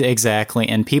vacuum. Exactly.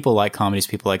 And people like comedies,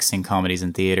 people like seeing comedies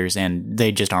in theaters, and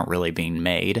they just aren't really being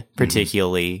made,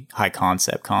 particularly high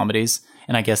concept comedies.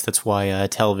 And I guess that's why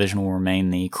television will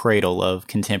remain the cradle of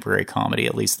contemporary comedy,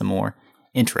 at least the more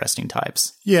interesting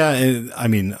types. Yeah. I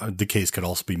mean, the case could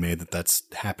also be made that that's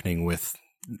happening with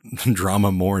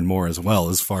drama more and more as well,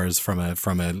 as far as from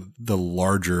the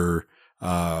larger,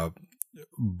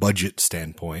 budget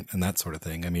standpoint and that sort of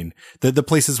thing. I mean, the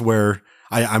places where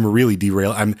I'm really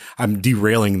I'm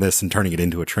derailing this and turning it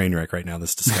into a train wreck right now,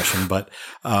 this discussion. But,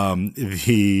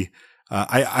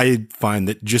 I find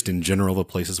that just in general, the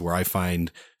places where I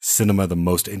find cinema the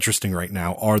most interesting right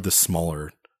now are the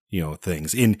smaller,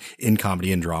 things in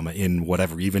comedy and drama, in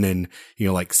whatever, even in,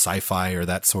 like sci-fi or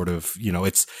that sort of,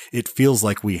 it feels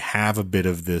like we have a bit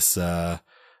of this, a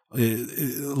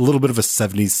little bit of a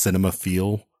 70s cinema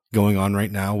feel going on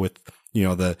right now with,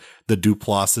 the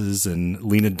Duplass's and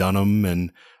Lena Dunham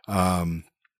and,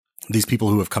 these people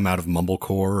who have come out of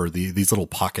mumblecore, or these little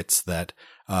pockets that,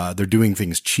 they're doing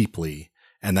things cheaply,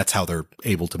 and that's how they're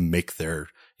able to make their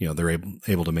they're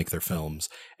able to make their films.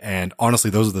 And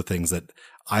honestly, those are the things that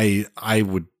I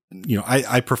would,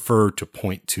 I prefer to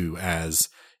point to as,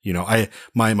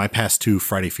 my past 2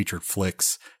 Friday featured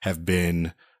flicks have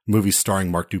been movies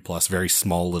starring Mark Duplass, very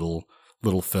small little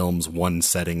films, one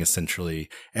setting essentially.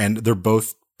 And they're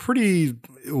both pretty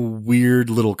weird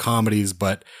little comedies,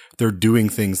 but they're doing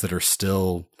things that are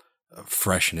still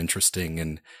fresh and interesting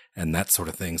and that sort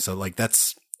of thing. So like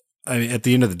at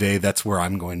the end of the day, that's where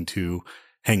I'm going to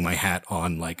hang my hat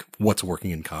on, like what's working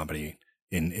in comedy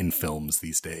in films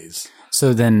these days.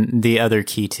 So then the other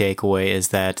key takeaway is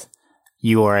that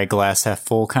you are a glass half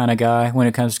full kind of guy when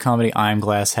it comes to comedy. I'm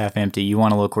glass half empty. You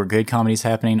want to look where good comedy's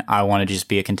happening. I want to just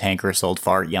be a cantankerous old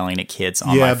fart yelling at kids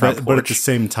on my front porch. But at the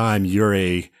same time, you're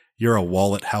a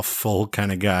wallet half full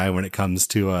kind of guy when it comes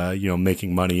to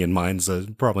making money, and mine's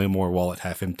probably a more wallet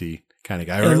half empty kind of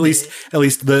guy. Or at least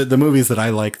the movies that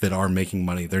I like that are making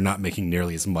money, they're not making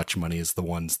nearly as much money as the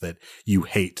ones that you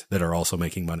hate that are also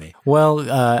making money.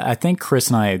 Well, I think Chris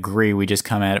and I agree. We just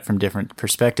come at it from different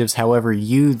perspectives. However,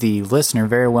 you, the listener,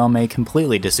 very well may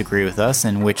completely disagree with us,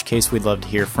 in which case we'd love to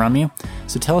hear from you.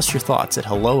 So tell us your thoughts at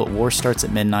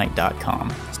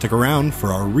hello@warstartsatmidnight.com. Stick around for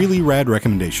our really rad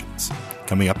recommendations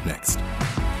coming up next.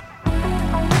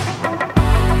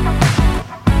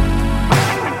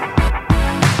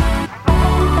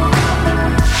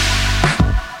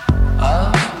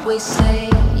 Always saying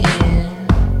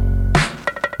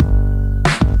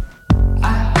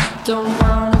I don't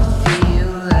wanna feel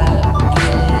like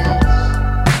this,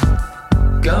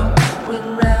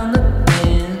 going round the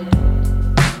bend,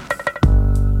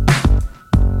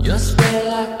 your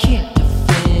spell I can't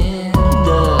defend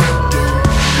again.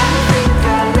 I think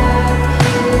I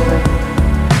love you,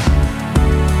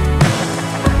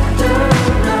 don't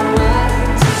know what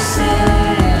to say.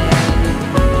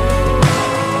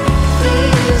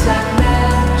 Feels like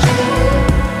magic.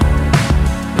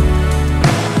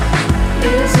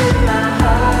 Is it my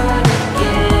heart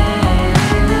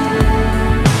again?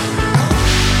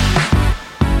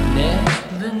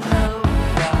 Never know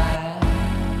why.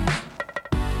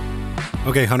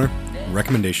 Okay, Hunter,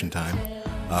 recommendation time.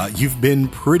 You've been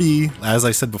pretty, as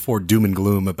I said before, doom and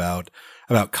gloom about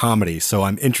comedy. So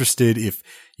I'm interested if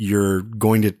you're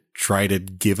going to try to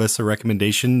give us a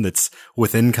recommendation that's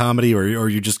within comedy, or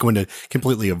you're just going to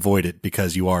completely avoid it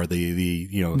because you are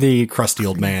the crusty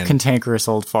old man, cantankerous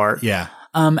old fart. Yeah.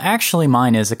 Actually,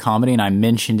 mine is a comedy, and I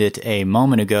mentioned it a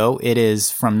moment ago. It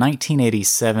is from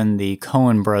 1987, the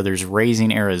Coen brothers'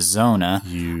 Raising Arizona.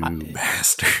 You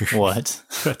bastard. What?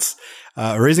 That's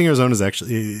Raising Arizona is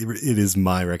actually, it is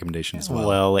my recommendation as well.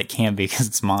 Well, it can't be because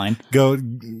it's mine. Go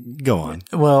on.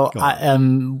 Well, go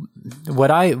on.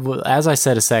 As I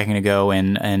said a second ago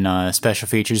in special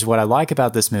features, what I like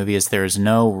about this movie is there's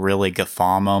no really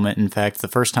guffaw moment. In fact, the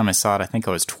first time I saw it, I think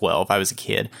I was 12. I was a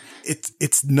kid.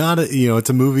 It's not it's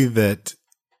a movie that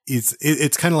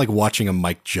it's kind of like watching a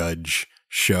Mike Judge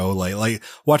show, like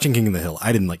watching King of the Hill.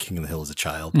 I didn't like King of the Hill as a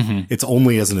child. Mm-hmm. It's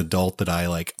only as an adult that I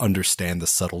like understand the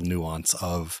subtle nuance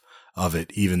of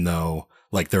it, even though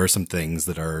like there are some things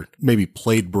that are maybe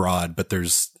played broad, but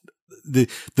there's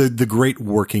the great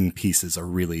working pieces are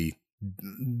really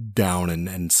down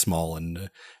and small and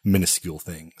minuscule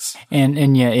things.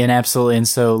 And yeah, and absolutely. And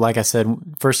so, like I said,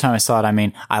 first time I saw it, I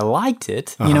mean, I liked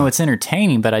it. Uh-huh. It's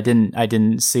entertaining, but I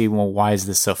didn't see, well, why is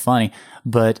this so funny?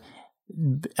 But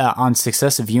on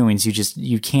successive viewings,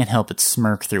 you can't help but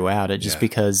smirk throughout it, just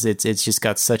because it's just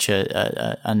got such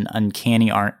an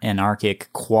uncanny anarchic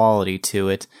quality to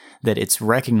it that it's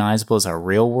recognizable as a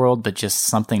real world, but just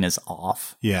something is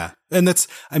off. Yeah. And I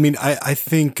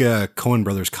think Coen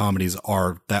Brothers comedies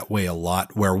are that way a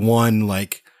lot, where one,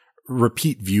 like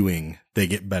repeat viewing, they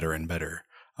get better and better.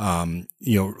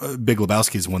 Big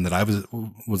Lebowski is one that I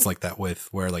was like that with,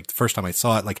 where like the first time I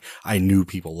saw it, like I knew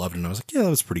people loved it and I was like, yeah,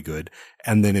 that was pretty good.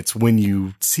 And then it's when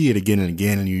you see it again and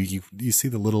again and you see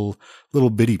the little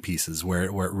bitty pieces where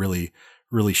it really,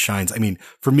 really shines. I mean,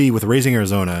 for me with Raising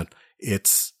Arizona,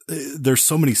 there's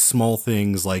so many small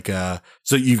things like,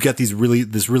 so you've got this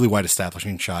really wide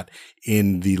establishing shot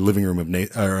in the living room of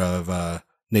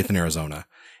Nathan, Arizona.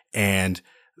 And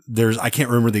I can't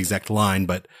remember the exact line,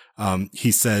 but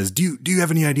he says, do you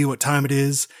have any idea what time it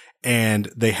is?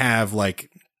 And they have like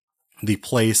the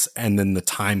place, and then the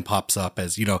time pops up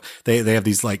as, they have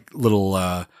these like little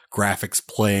graphics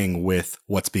playing with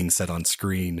what's being said on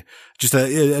screen. Just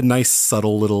a nice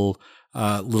subtle little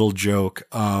little joke.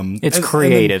 It's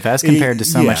creative as compared to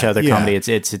so much other comedy.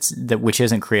 It's that which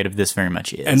isn't creative. This very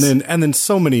much is. And then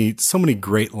so many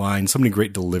great lines, so many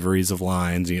great deliveries of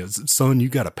lines. You know, son, you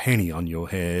got a panty on your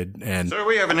head. And sir,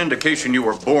 we have an indication you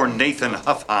were born Nathan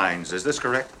Huffhines. Is this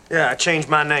correct? Yeah, I changed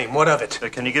my name. What of it?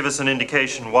 Can you give us an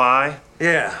indication why?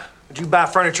 Yeah. Did you buy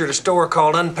furniture at a store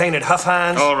called Unpainted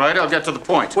Huffhines? All right, I'll get to the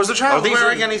point. Was the child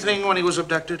wearing anything when he was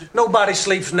abducted? Nobody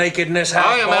sleeps naked in this house.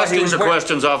 I am asking the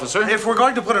questions, officer. If we're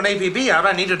going to put an APB out,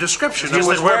 I need a description. It's just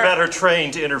that we're better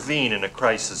trained to intervene in a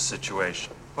crisis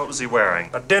situation. What was he wearing?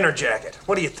 A dinner jacket.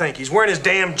 What do you think? He's wearing his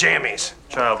damn jammies.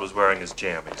 Child was wearing his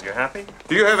jammies. You happy?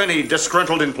 Do you have any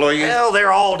disgruntled employees? Hell,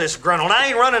 they're all disgruntled. I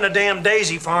ain't running a damn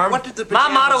daisy farm. What did the my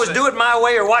motto is do it my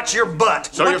way or watch your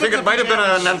butt. So you think it might have been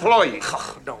an employee?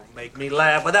 Oh, don't make me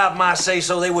laugh. Without my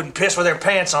say-so, they wouldn't piss with their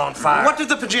pants on fire. What did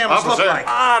the pajamas look like?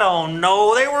 I don't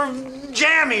know. They were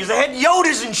jammies. They had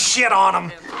Yodas and shit on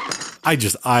them.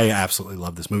 I absolutely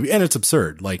love this movie, and it's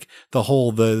absurd. Like the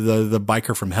whole the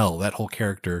biker from hell, that whole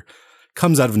character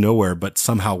comes out of nowhere, but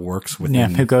somehow works within. Yeah,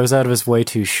 who goes out of his way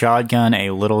to shotgun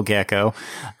a little gecko.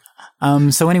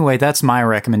 So anyway, that's my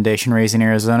recommendation, Raising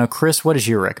Arizona. Chris, what is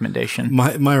your recommendation?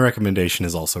 My recommendation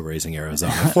is also Raising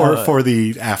Arizona for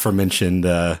the aforementioned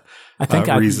I think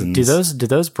reasons. Do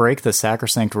those break the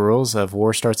sacrosanct rules of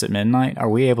War Starts at Midnight? Are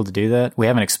we able to do that? We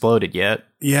haven't exploded yet.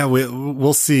 Yeah,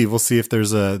 we'll see. We'll see if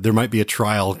there might be a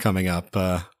trial coming up.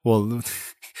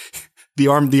 The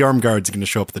armed guard's going to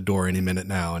show up at the door any minute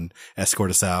now and escort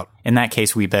us out. In that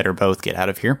case, we better both get out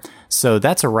of here. So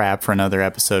that's a wrap for another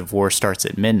episode of War Starts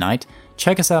at Midnight.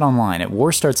 Check us out online at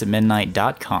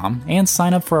warstartsatmidnight.com and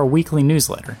sign up for our weekly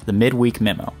newsletter, the Midweek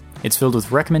Memo. It's filled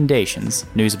with recommendations,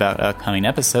 news about upcoming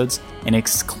episodes, and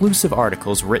exclusive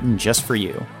articles written just for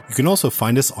you. You can also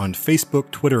find us on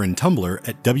Facebook, Twitter, and Tumblr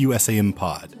at WSAM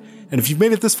Pod. And if you've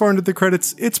made it this far into the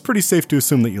credits, it's pretty safe to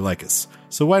assume that you like us.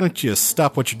 So why don't you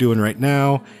stop what you're doing right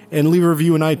now and leave a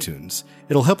review in iTunes?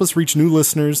 It'll help us reach new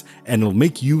listeners, and it'll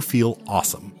make you feel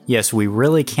awesome. Yes, we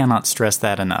really cannot stress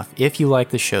that enough. If you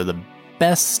like the show, the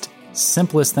best,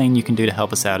 simplest thing you can do to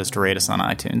help us out is to rate us on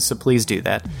iTunes, so please do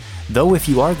that. Though if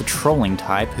you are the trolling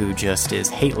type who just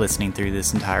hate listening through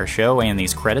this entire show and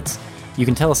these credits, you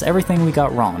can tell us everything we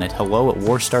got wrong at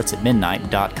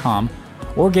hello@warstartsatmidnight.com,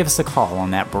 or give us a call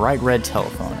on that bright red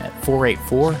telephone at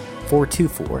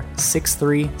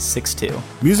 484-424-6362.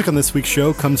 Music on this week's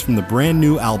show comes from the brand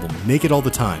new album Naked All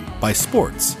the Time by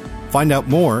Sports. Find out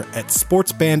more at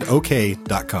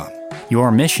sportsbandok.com.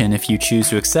 Your mission, if you choose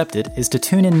to accept it, is to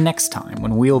tune in next time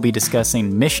when we will be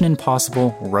discussing Mission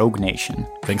Impossible Rogue Nation.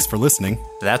 Thanks for listening.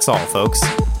 That's all, folks.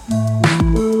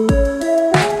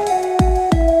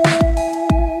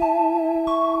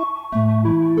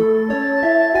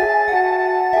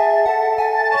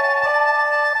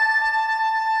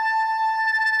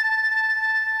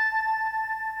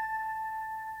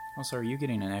 Also, are you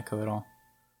getting an echo at all?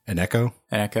 An echo?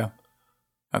 An echo?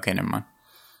 Okay, never mind.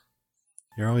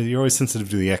 You're always sensitive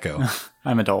to the echo.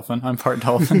 I'm a dolphin. I'm part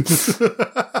dolphin.